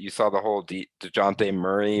 but you saw the whole DeJounte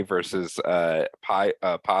Murray versus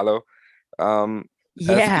Paolo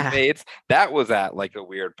Yeah. escapades. That was at like a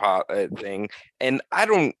weird thing, and I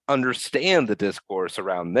don't understand the discourse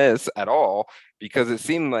around this at all, because it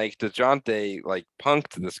seemed like DeJounte like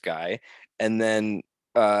punked this guy, and then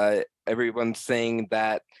everyone's saying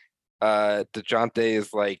that DeJounte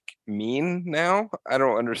is like mean now. I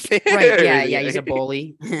don't understand. Right. Yeah. Yeah. He's a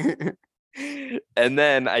bully. And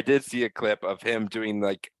then I did see a clip of him doing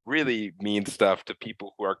like really mean stuff to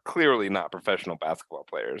people who are clearly not professional basketball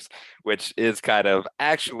players, which is kind of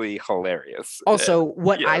actually hilarious. Also,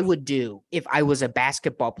 what I Yes. would do if I was a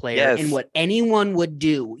basketball player and Yes. what anyone would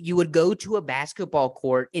do, you would go to a basketball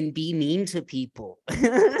court and be mean to people.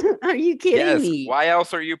 Are you kidding Yes. me? Why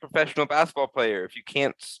else are you a professional basketball player if you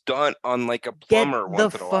can't stunt on like a Get plumber the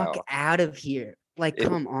once in a fuck while? out of here. Like, It,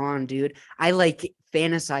 come on, dude. I like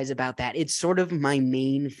fantasize about that. It's sort of my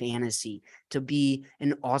main fantasy to be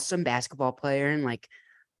an awesome basketball player. And like,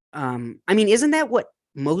 I mean, isn't that what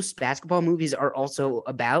most basketball movies are also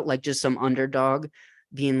about? Like just some underdog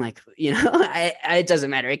being like, it doesn't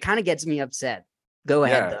matter. It kind of gets me upset. Go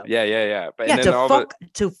ahead yeah, though. yeah. But Yeah, and then all the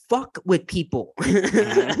to fuck with people.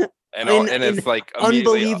 Mhm. And In it's like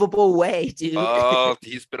immediately, unbelievable way, dude. oh,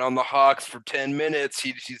 he's been on the Hawks for 10 minutes.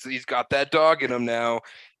 He's got that dog in him now.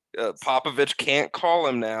 Popovich can't call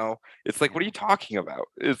him now. It's like, what are you talking about?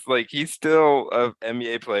 It's like he's still a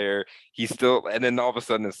NBA player. He's still, and then all of a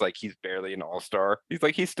sudden it's like he's barely an all-star.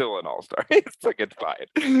 He's still an all-star. It's like it's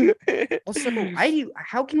fine. Also,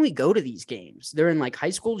 how can we go to these games? They're in like high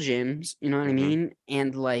school gyms, you know what I Mhm. mean?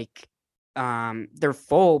 And like they're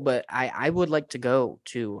full, but I would like to go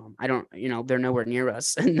to I don't, they're nowhere near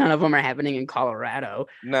us. None of them are happening in Colorado.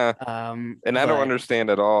 Nah, and I don't But understand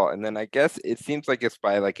at all. And then I guess it seems like it's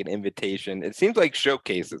by like an invitation. It seems like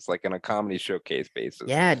showcases, like in a comedy showcase basis.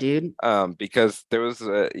 yeah, dude. Because there was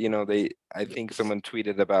I think someone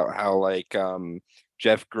tweeted about how like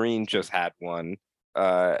Jeff Green just had one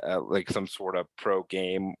like some sort of pro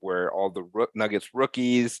game where all the Nuggets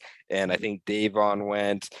rookies and I think Davon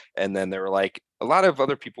went, and then there were like a lot of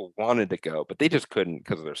other people wanted to go, but they just couldn't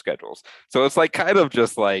because of their schedules. So it's like kind of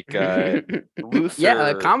just like Yeah, a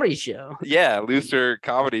looser, comedy show. yeah, looser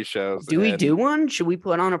comedy shows. Do we And do one? Should we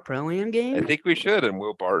put on a pro-am I game? think we should. And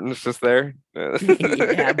Will Barton's just there.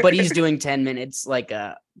 Yeah, but he's doing 10 minutes like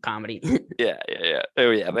a comedy. Yeah. Oh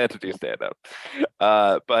yeah, they have to do stand up.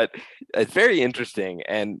 But it's very interesting,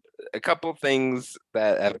 and a couple things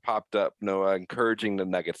that have popped up, Noah, encouraging the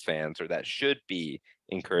Nuggets fans, or that should be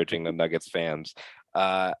encouraging the Nuggets fans.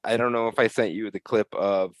 I don't know if I sent you the clip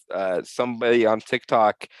of somebody on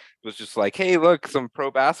TikTok was just like, "Hey, look, some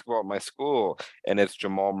pro basketball at my school," and it's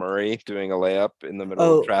Jamal Murray doing a layup in the middle of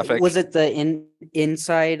Oh, traffic. was it the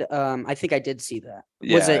inside? I think I did see that.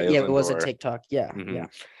 Was Yeah, it? it Yeah, was it was a indoor. TikTok. Yeah, Hmm. yeah.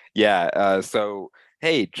 Yeah. So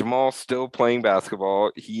hey, Jamal's still playing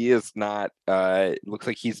basketball. He is not. Looks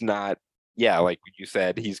like he's not. Yeah, like you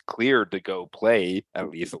said, he's cleared to go play at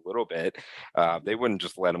least a little bit. They wouldn't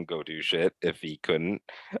just let him go do shit if he couldn't.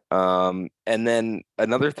 And then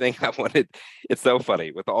another thing I wanted. It's so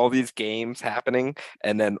funny with all these games happening,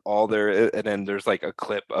 and then and then there's like a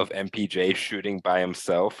clip of MPJ shooting by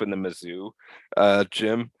himself in the Mizzou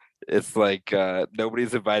gym. It's like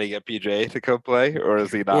nobody's inviting MPJ to come play, or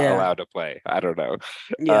is he not Yeah. allowed to play? I don't know.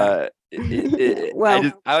 Yeah. I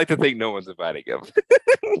Well, like to think no one's inviting him.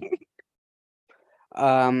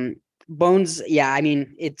 um, Bones, yeah, I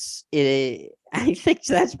mean, I think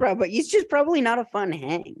that's probably he's just probably not a fun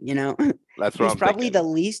hang, you know. That's what He's I'm probably thinking. the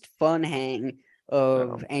least fun hang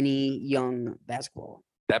of any young basketball.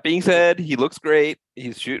 That being said, he looks great.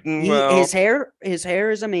 He's shooting He well. his hair is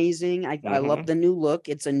amazing. I love Hmm. the new look.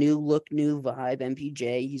 It's a new look, new vibe.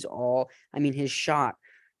 MPJ. I mean, his shot.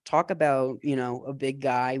 Talk about, a big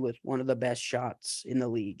guy with one of the best shots in the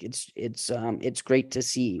league. It's great to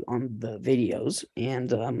see on the videos.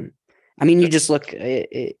 And I mean, you just look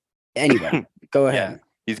anyway. Go Yeah, ahead.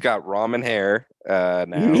 he's got ramen hair now.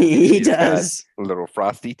 He He's got does. little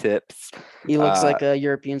frosty tips. He looks Uh, like a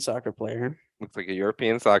European soccer player. looks like a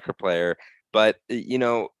European soccer player. But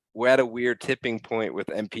we're at a weird tipping point with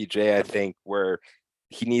MPJ, I think, where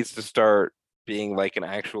he needs to start being like an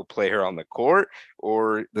actual player on the court,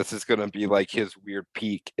 or this is going to be like his weird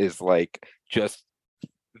peak is like just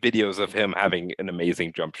videos of him having an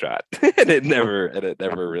amazing jump shot and it never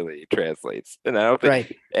really translates. And I don't think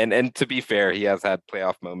Right. and to be fair, he has had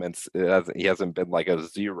playoff moments. He hasn't been like a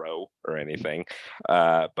zero or anything.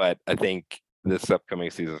 But I think this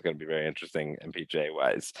upcoming season is going to be very interesting MPJ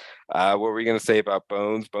wise. What were we going to say about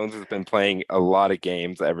Bones? Bones has been playing a lot of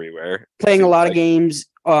games everywhere. Playing a lot of Like, games,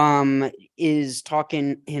 is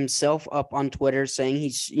talking himself up on Twitter saying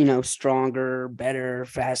he's, stronger, better,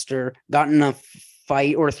 faster, gotten a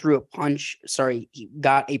fight or threw a punch. Sorry, he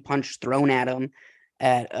got a punch thrown at him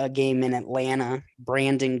at a game in Atlanta.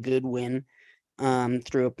 Brandon Goodwin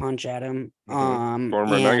threw a punch at him. former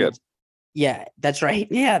And Nugget. yeah, that's right.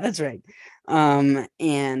 Yeah, that's right. And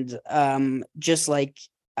just like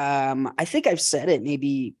I think I've said it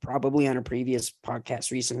maybe probably on a previous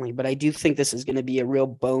podcast recently, but I do think this is going to be a real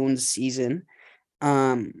Bones season.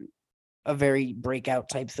 A very breakout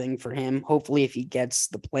type thing for him. Hopefully, if he gets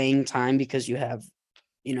the playing time, because you have,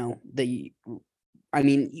 we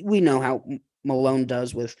know how Malone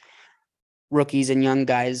does with rookies and young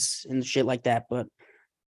guys and shit like that, but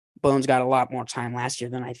Bones got a lot more time last year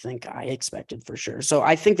than I think I expected for sure. So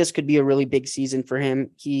I think this could be a really big season for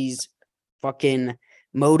him. He's fucking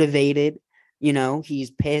motivated.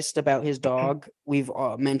 He's pissed about his dog. We've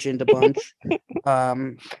mentioned a bunch. Still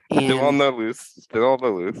on the loose. Still on the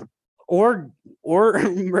loose. Or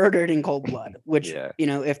murdered in cold blood, which, Yeah.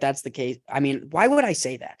 If that's the case, I mean, why would I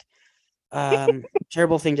say that?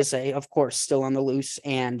 Terrible thing to say, of course, still on the loose.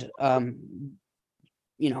 And,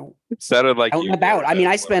 Sounded like out you and about. I mean,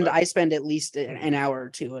 I spend bit. at least an hour or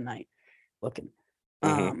two a night looking.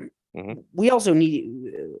 Mm-hmm. We also need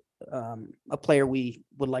a player we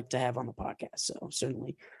would like to have on the podcast. So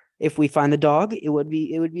certainly, if we find the dog, it would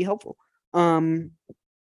be helpful. I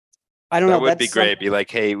don't know. That would be great. Be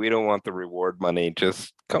like, hey, we don't want the reward money.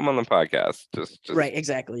 Just come on the podcast. Just right,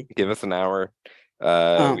 exactly. Give us an hour.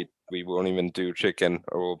 We won't even do chicken,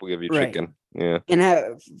 or we'll give you chicken. Yeah.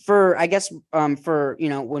 And for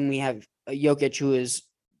when we have Jokic, who is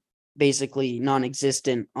basically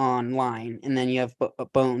non-existent online, and then you have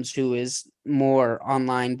Bones, who is more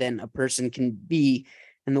online than a person can be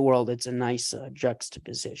in the world. It's a nice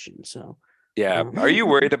juxtaposition. So yeah. Are you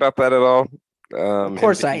worried about that at all? Of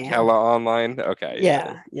course I am. Hella online. Okay.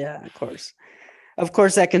 Yeah, of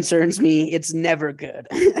course that concerns me. It's never good.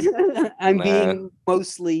 I'm being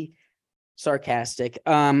mostly sarcastic.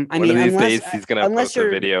 One of these days he's gonna post a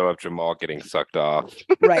video of Jamal getting sucked off.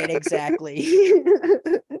 Right, exactly.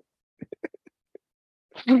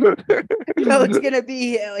 It's gonna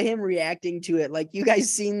be him reacting to it. Like, you guys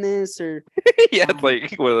seen this? Or yeah,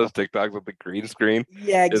 like one of those TikToks with the green screen.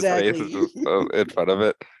 Yeah, exactly. His face is just in front of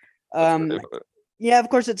it. Yeah, of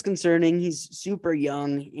course it's concerning. He's super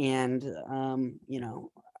young, and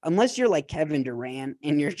unless you're like Kevin Durant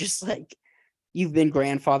and you're just like, you've been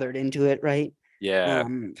grandfathered into it, right? Yeah,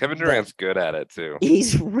 Kevin Durant's good at it too.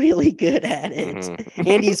 He's really good at it,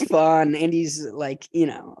 and he's fun, and he's like,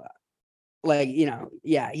 yeah,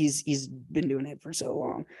 he's been doing it for so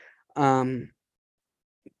long.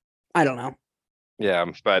 I don't know. Yeah,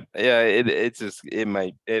 but yeah, it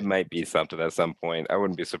might be something at some point. I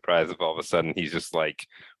wouldn't be surprised if all of a sudden he's just like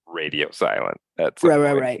radio silent at some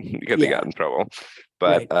point right. because he got in trouble.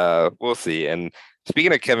 But we'll see. And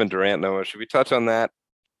speaking of Kevin Durant, Noah, should we touch on that?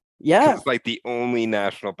 Yeah, it's like the only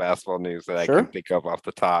national basketball news that I can think of off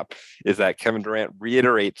the top is that Kevin Durant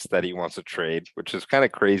reiterates that he wants to trade, which is kind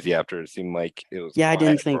of crazy after it seemed like it was I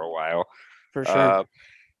didn't think for a while. For sure.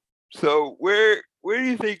 So where do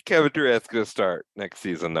you think Kevin Durant's going to start next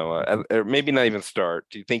season, Noah? Or maybe not even start.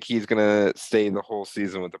 Do you think he's going to stay the whole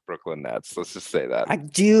season with the Brooklyn Nets? Let's just say that. I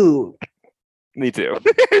do. Me too.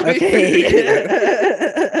 Okay.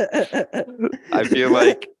 I feel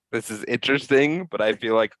like this is interesting, but I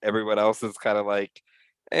feel like everyone else is kind of like,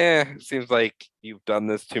 seems like you've done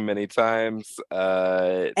this too many times.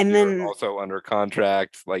 And You're then also under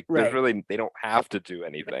contract. Like, there's right. really, they don't have to do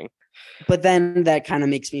anything. But then that kind of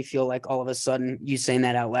makes me feel like all of a sudden you saying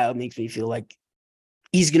that out loud makes me feel like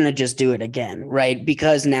he's gonna just do it again, right?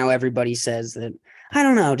 Because now everybody says that. I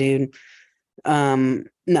don't know, dude.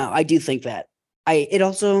 No, I do think that. It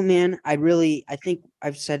also, man, I think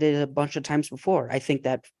I've said it a bunch of times before. I think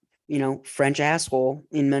that French asshole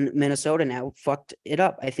in Minnesota now fucked it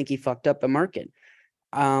up. I think he fucked up the market.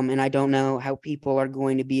 And I don't know how people are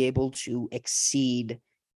going to be able to exceed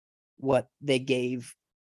what they gave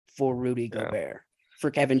for Rudy Yeah. Gobert,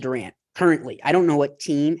 for Kevin Durant. Currently, I don't know what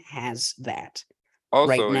team has that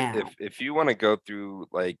right Also, now. if you want to go through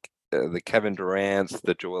like the Kevin Durant's,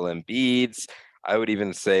 the Joel Embiid's, I would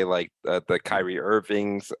even say like the Kyrie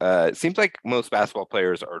Irvings. It seems like most basketball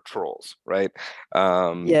players are trolls, right?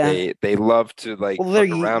 Yeah. They love to like Well, fuck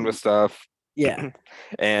around with stuff, yeah.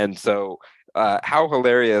 and so how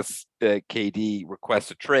hilarious KD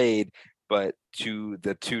requests a trade, but to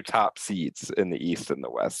the two top seeds in the East and the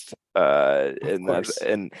West, Of course.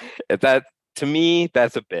 and that to me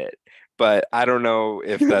that's a bit. But I don't know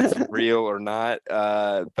if that's real or not.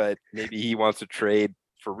 But maybe he wants to trade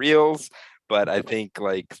for reals. But I think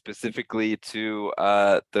like specifically to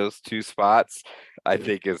those two spots, I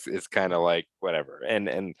think is kind of like whatever.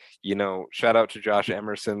 And shout out to Josh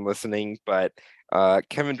Emerson listening, but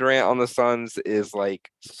Kevin Durant on the Suns is like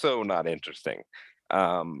so not interesting.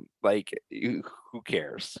 Like who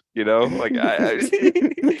cares? Like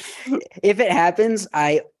If it happens,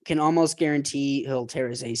 I can almost guarantee he'll tear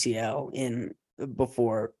his ACL in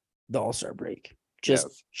before the All-Star break. yes.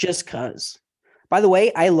 Just cuz. By the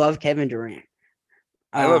way, I love Kevin Durant.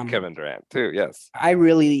 I love Um, Kevin Durant too. Yes. I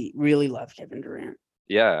really, really love Kevin Durant.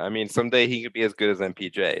 Yeah, I mean, someday he could be as good as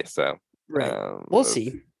MPJ. So, Right. We'll um,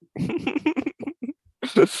 see.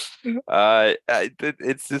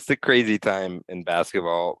 it's just a crazy time in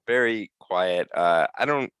basketball. Very quiet. I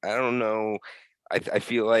don't know. I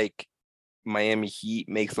feel like Miami Heat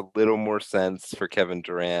makes a little more sense for Kevin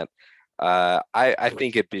Durant. I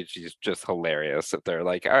think it'd be just hilarious if they're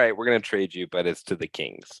like, all right, we're gonna trade you, but it's to the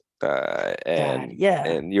Kings. God, And yeah.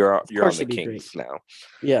 Of you're on course the it'd be great. Kings now.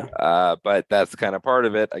 Yeah. But that's kind of part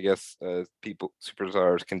of it. I guess people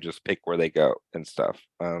superstars can just pick where they go and stuff.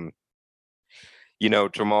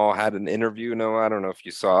 Jamal had an interview. No, I don't know if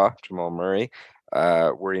you saw Jamal Murray,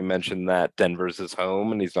 where he mentioned that Denver's his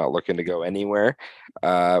home and he's not looking to go anywhere.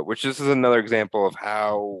 Which this is another example of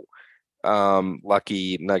how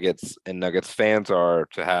lucky Nuggets and Nuggets fans are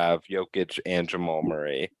to have Jokic and Jamal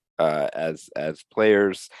Murray as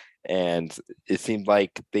players. And it seemed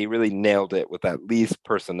like they really nailed it with at least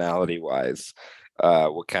personality wise.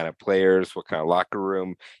 What kind of players, what kind of locker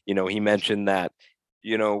room. He mentioned that,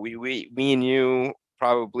 me and you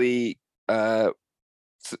probably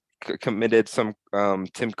committed some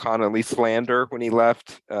Tim Connolly slander when he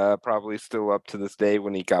left. Probably still up to this day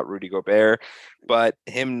when he got Rudy Gobert, but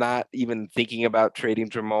him not even thinking about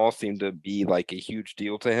trading Jamal seemed to be like a huge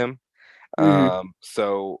deal to him. Mm-hmm.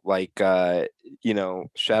 So like shout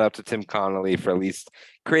out to Tim Connolly for at least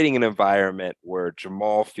creating an environment where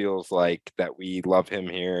Jamal feels like that we love him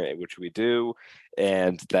here, which we do,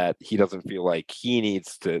 and that he doesn't feel like he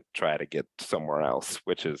needs to try to get somewhere else,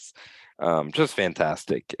 which is just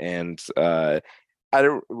fantastic. And I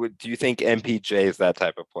don't. Do you think MPJ is that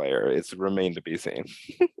type of player? It's remained to be seen.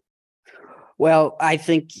 Well, I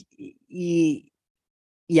think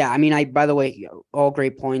yeah, I mean, by the way, all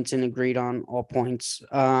great points and agreed on all points.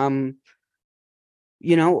 We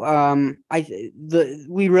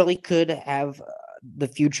really could have the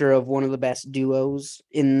future of one of the best duos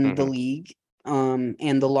in the Hmm. league.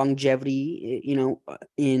 And the longevity,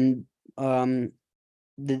 in the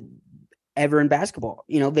ever in basketball.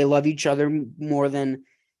 They love each other more than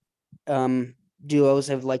duos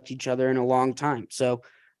have liked each other in a long time. So,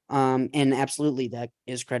 and absolutely that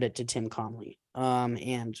is credit to Tim Conley,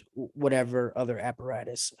 and whatever other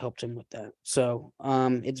apparatus helped him with that. So,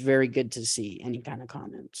 it's very good to see any kind of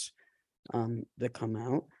comments, that come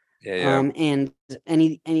out. Yeah, yeah. And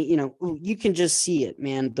any, you can just see it,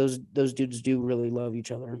 man. Those dudes do really love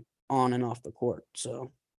each other on and off the court.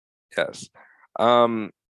 So, Yes.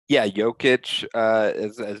 Um, yeah, Jokic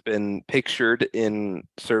has been pictured in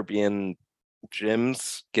Serbian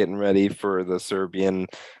gyms getting ready for the Serbian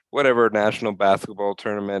whatever national basketball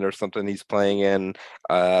tournament or something he's playing in.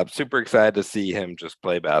 Super excited to see him just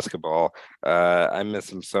play basketball. I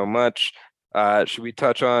miss him so much. Should we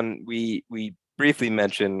touch on we briefly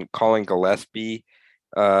mentioned Colin Gillespie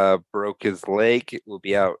broke his leg, will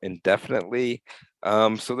be out indefinitely.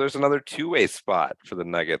 So there's another two-way spot for the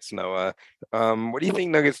Nuggets, Noah. What do you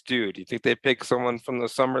think Nuggets do? Do you think they pick someone from the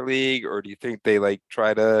summer league, or do you think they like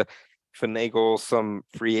try to finagle some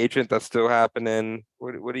free agent that's still happening?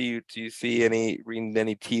 What do you see reading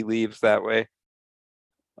any tea leaves that way?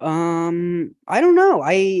 I don't know.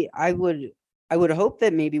 I would hope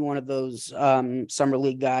that maybe one of those summer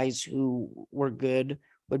league guys who were good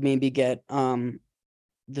would maybe get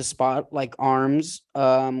the spot, like Arms,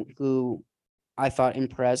 who I thought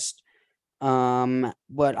impressed.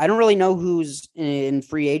 But I don't really know who's in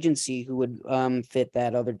free agency who would fit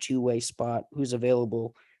that other two-way spot, who's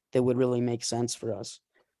available that would really make sense for us.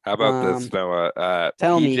 How about this, Noah?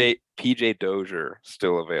 Tell me. PJ Dozier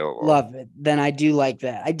still available. Love it. Then I do like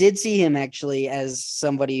that. I did see him actually as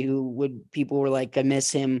somebody who would people were like, I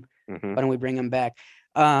miss him. Hmm. Why don't we bring him back?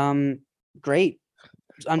 Great.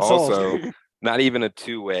 I'm sold. Also, not even a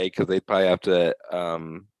two-way because they'd probably have to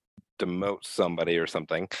demote somebody or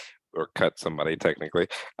something, or cut somebody technically.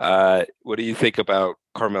 What do you think about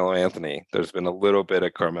Carmelo Anthony? There's been a little bit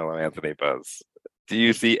of Carmelo Anthony buzz. Do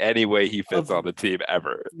you see any way he fits Of- on the team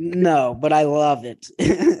ever? No, but I love it.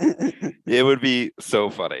 It would be so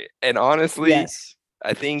funny. And honestly, Yes.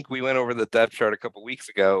 I think we went over the depth chart a couple weeks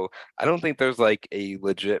ago. I don't think there's like a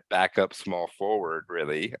legit backup small forward,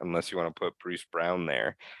 really, unless you want to put Bruce Brown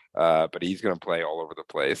there. But he's going to play all over the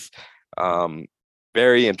place.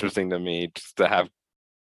 Very interesting to me just to have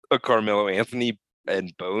a Carmelo Anthony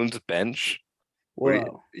and Bones bench.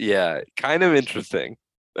 Whoa. Yeah, kind of interesting.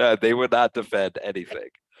 They would not defend anything,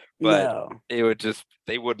 but No. it would just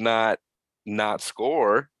they would not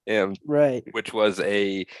score, and Right. which was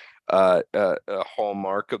a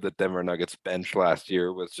hallmark of the Denver Nuggets bench last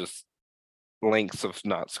year was just lengths of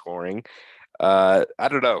not scoring. I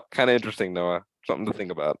don't know, kind of interesting, Noah. Something to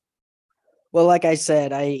think about. Well, like I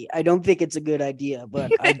said, I don't think it's a good idea,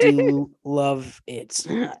 but I do love it,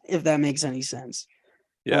 if that makes any sense.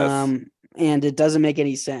 Yes. And it doesn't make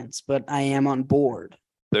any sense, but I am on board.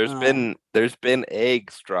 There's been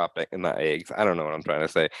eggs dropping, not eggs. I don't know what I'm trying to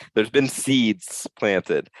say. There's been seeds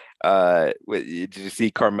planted. Did you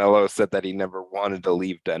see Carmelo said that he never wanted to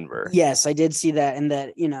leave Denver? Yes, I did see that, and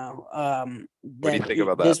that What do you think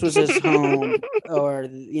about this was his home, that? or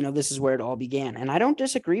this is where it all began. And I don't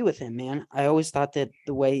disagree with him, man. I always thought that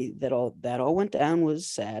the way that all went down was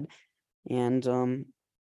sad, and You-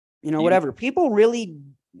 whatever. People really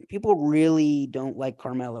don't like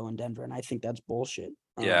Carmelo in Denver, and I think that's bullshit.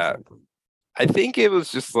 Yeah, Frankly. I think it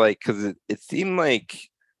was just like because it seemed like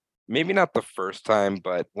maybe not the first time,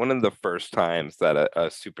 but one of the first times that a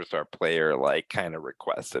superstar player like kind of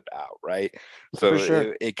requested out, right? For So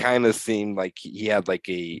sure. it kind of seemed like he had like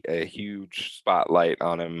a huge spotlight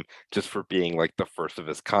on him just for being like the first of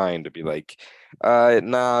his kind to be like,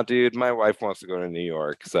 nah, dude, my wife wants to go to New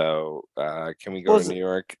York, so can we go to Was New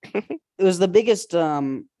York? it was the biggest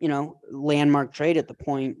landmark trade at the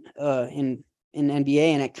point in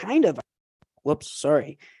NBA, and it kind of whoops,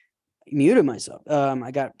 sorry, muted myself.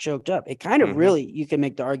 I got choked up. It kind of Mhm. really, you can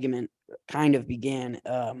make the argument, kind of began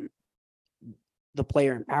the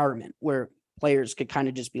player empowerment, where players could kind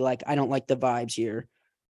of just be like, I don't like the vibes here.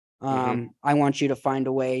 I want you to find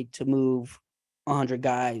a way to move 100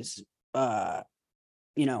 guys.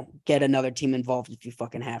 Get another team involved if you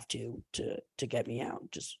fucking have to get me out.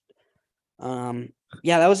 Just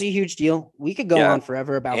yeah, that was a huge deal. We could go Yeah, on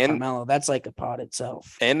forever about and Carmelo. That's like a pod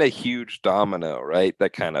itself. and a huge domino, right?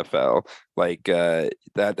 That kind of fell. Like that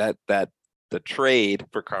the trade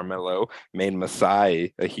for Carmelo made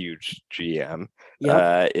Masai a huge GM.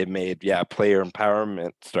 Yep. It made player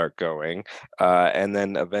empowerment start going. And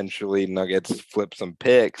then eventually Nuggets flipped some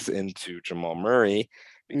picks into Jamal Murray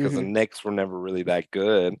because the Mm-hmm. Knicks were never really that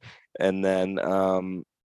good. And then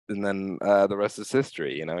the rest is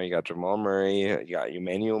history. You got Jamal Murray, you got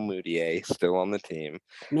Emmanuel Mudiay still on the team.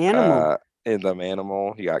 Manimal. Uh, in the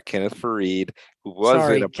Manimal, you got Kenneth Farid, who was in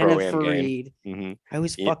Sorry, a Kenneth pro-am game. Farid. Hmm. I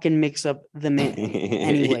always fucking mix up the man.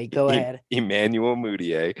 Anyway, go ahead. Emmanuel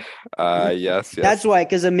Mudiay. Yes, That's yes. why,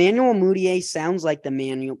 because Emmanuel Mudiay sounds like the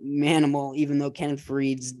Manimal, even though Kenneth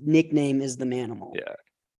Farid's nickname is the Manimal. Yeah.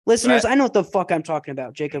 Listeners, But I know what the fuck I'm talking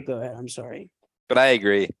about. Jacob, go ahead. I'm sorry. I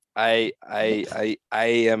agree. I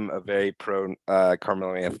am a very pro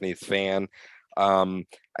Carmelo Anthony's fan. I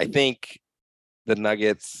think the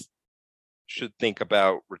Nuggets should think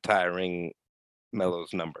about retiring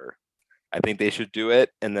Melo's number. I think they should do it,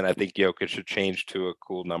 and then I think Jokic should change to a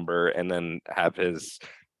cool number, and then have his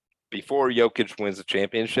before Jokic wins the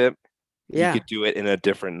championship, he Yeah. could do it in a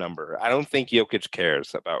different number. I don't think Jokic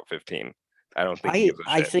cares about 15. I don't think he gives a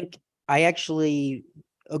I shit. think I actually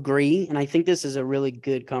agree, and I think this is a really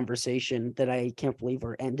good conversation that I can't believe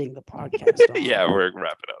we're ending the podcast on. Yeah, we're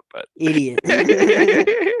wrapping up, but Idiot.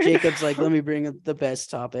 Jacob's like, let me bring up the best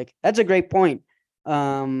topic. That's a great point.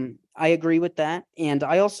 I agree with that, and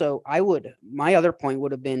my other point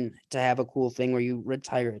would have been to have a cool thing where you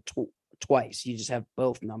retire it twice. You just have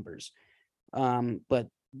both numbers. But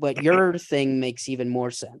your thing makes even more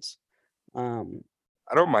sense. I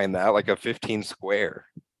don't mind that, like a 15 square.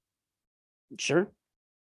 Sure.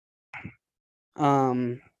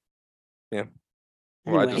 Yeah.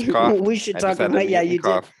 Well, Anyway, I just coughed. we should I talk just had to about. mute Yeah, and you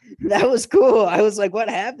cough. did. That was cool. I was like, "What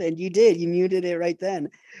happened?" You did. You muted it right then,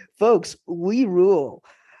 folks. We rule.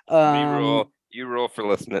 We rule. You rule for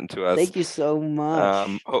listening to us. Thank you so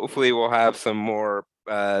much. Hopefully, we'll have some more,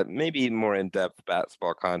 maybe more in-depth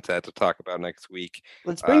basketball content to talk about next week.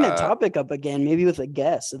 Let's bring that topic up again, maybe with a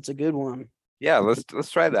guest. It's a good one. Yeah, let's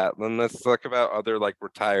try that. Then let's talk about other like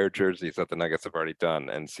retired jerseys that the Nuggets have already done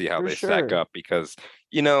and see how they stack up, because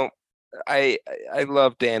I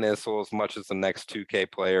love Dan Issel as much as the next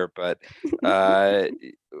 2K player, but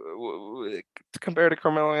compared to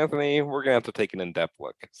Carmelo Anthony, we're gonna have to take an in-depth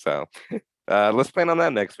look. So let's plan on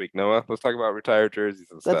that next week, Noah. Let's talk about retired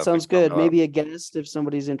jerseys and stuff. That sounds good. Maybe a guest if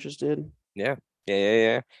somebody's interested. Yeah.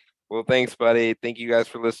 Well, thanks, buddy. Thank you guys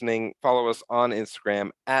for listening. Follow us on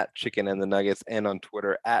Instagram at Chicken and the Nuggets and on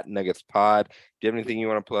Twitter at NuggetsPod. Do you have anything you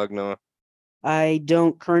want to plug, Noah? I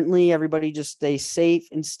don't currently. Everybody just stay safe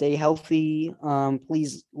and stay healthy.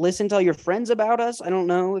 Please listen, tell your friends about us. I don't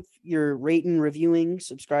know if you're rating, reviewing,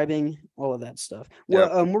 subscribing, all of that stuff.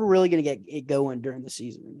 Yep. We're really going to get it going during the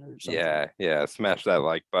season. Or something. Yeah. Smash that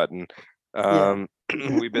like button.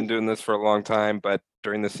 We've been doing this for a long time, but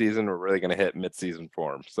during the season, we're really going to hit mid-season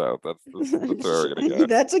form. So that's where we're going to go.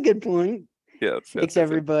 That's a good point. Yeah. Thanks,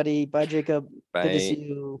 everybody. Bye, Jacob. Bye. Good to see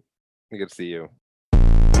you. Good to see you.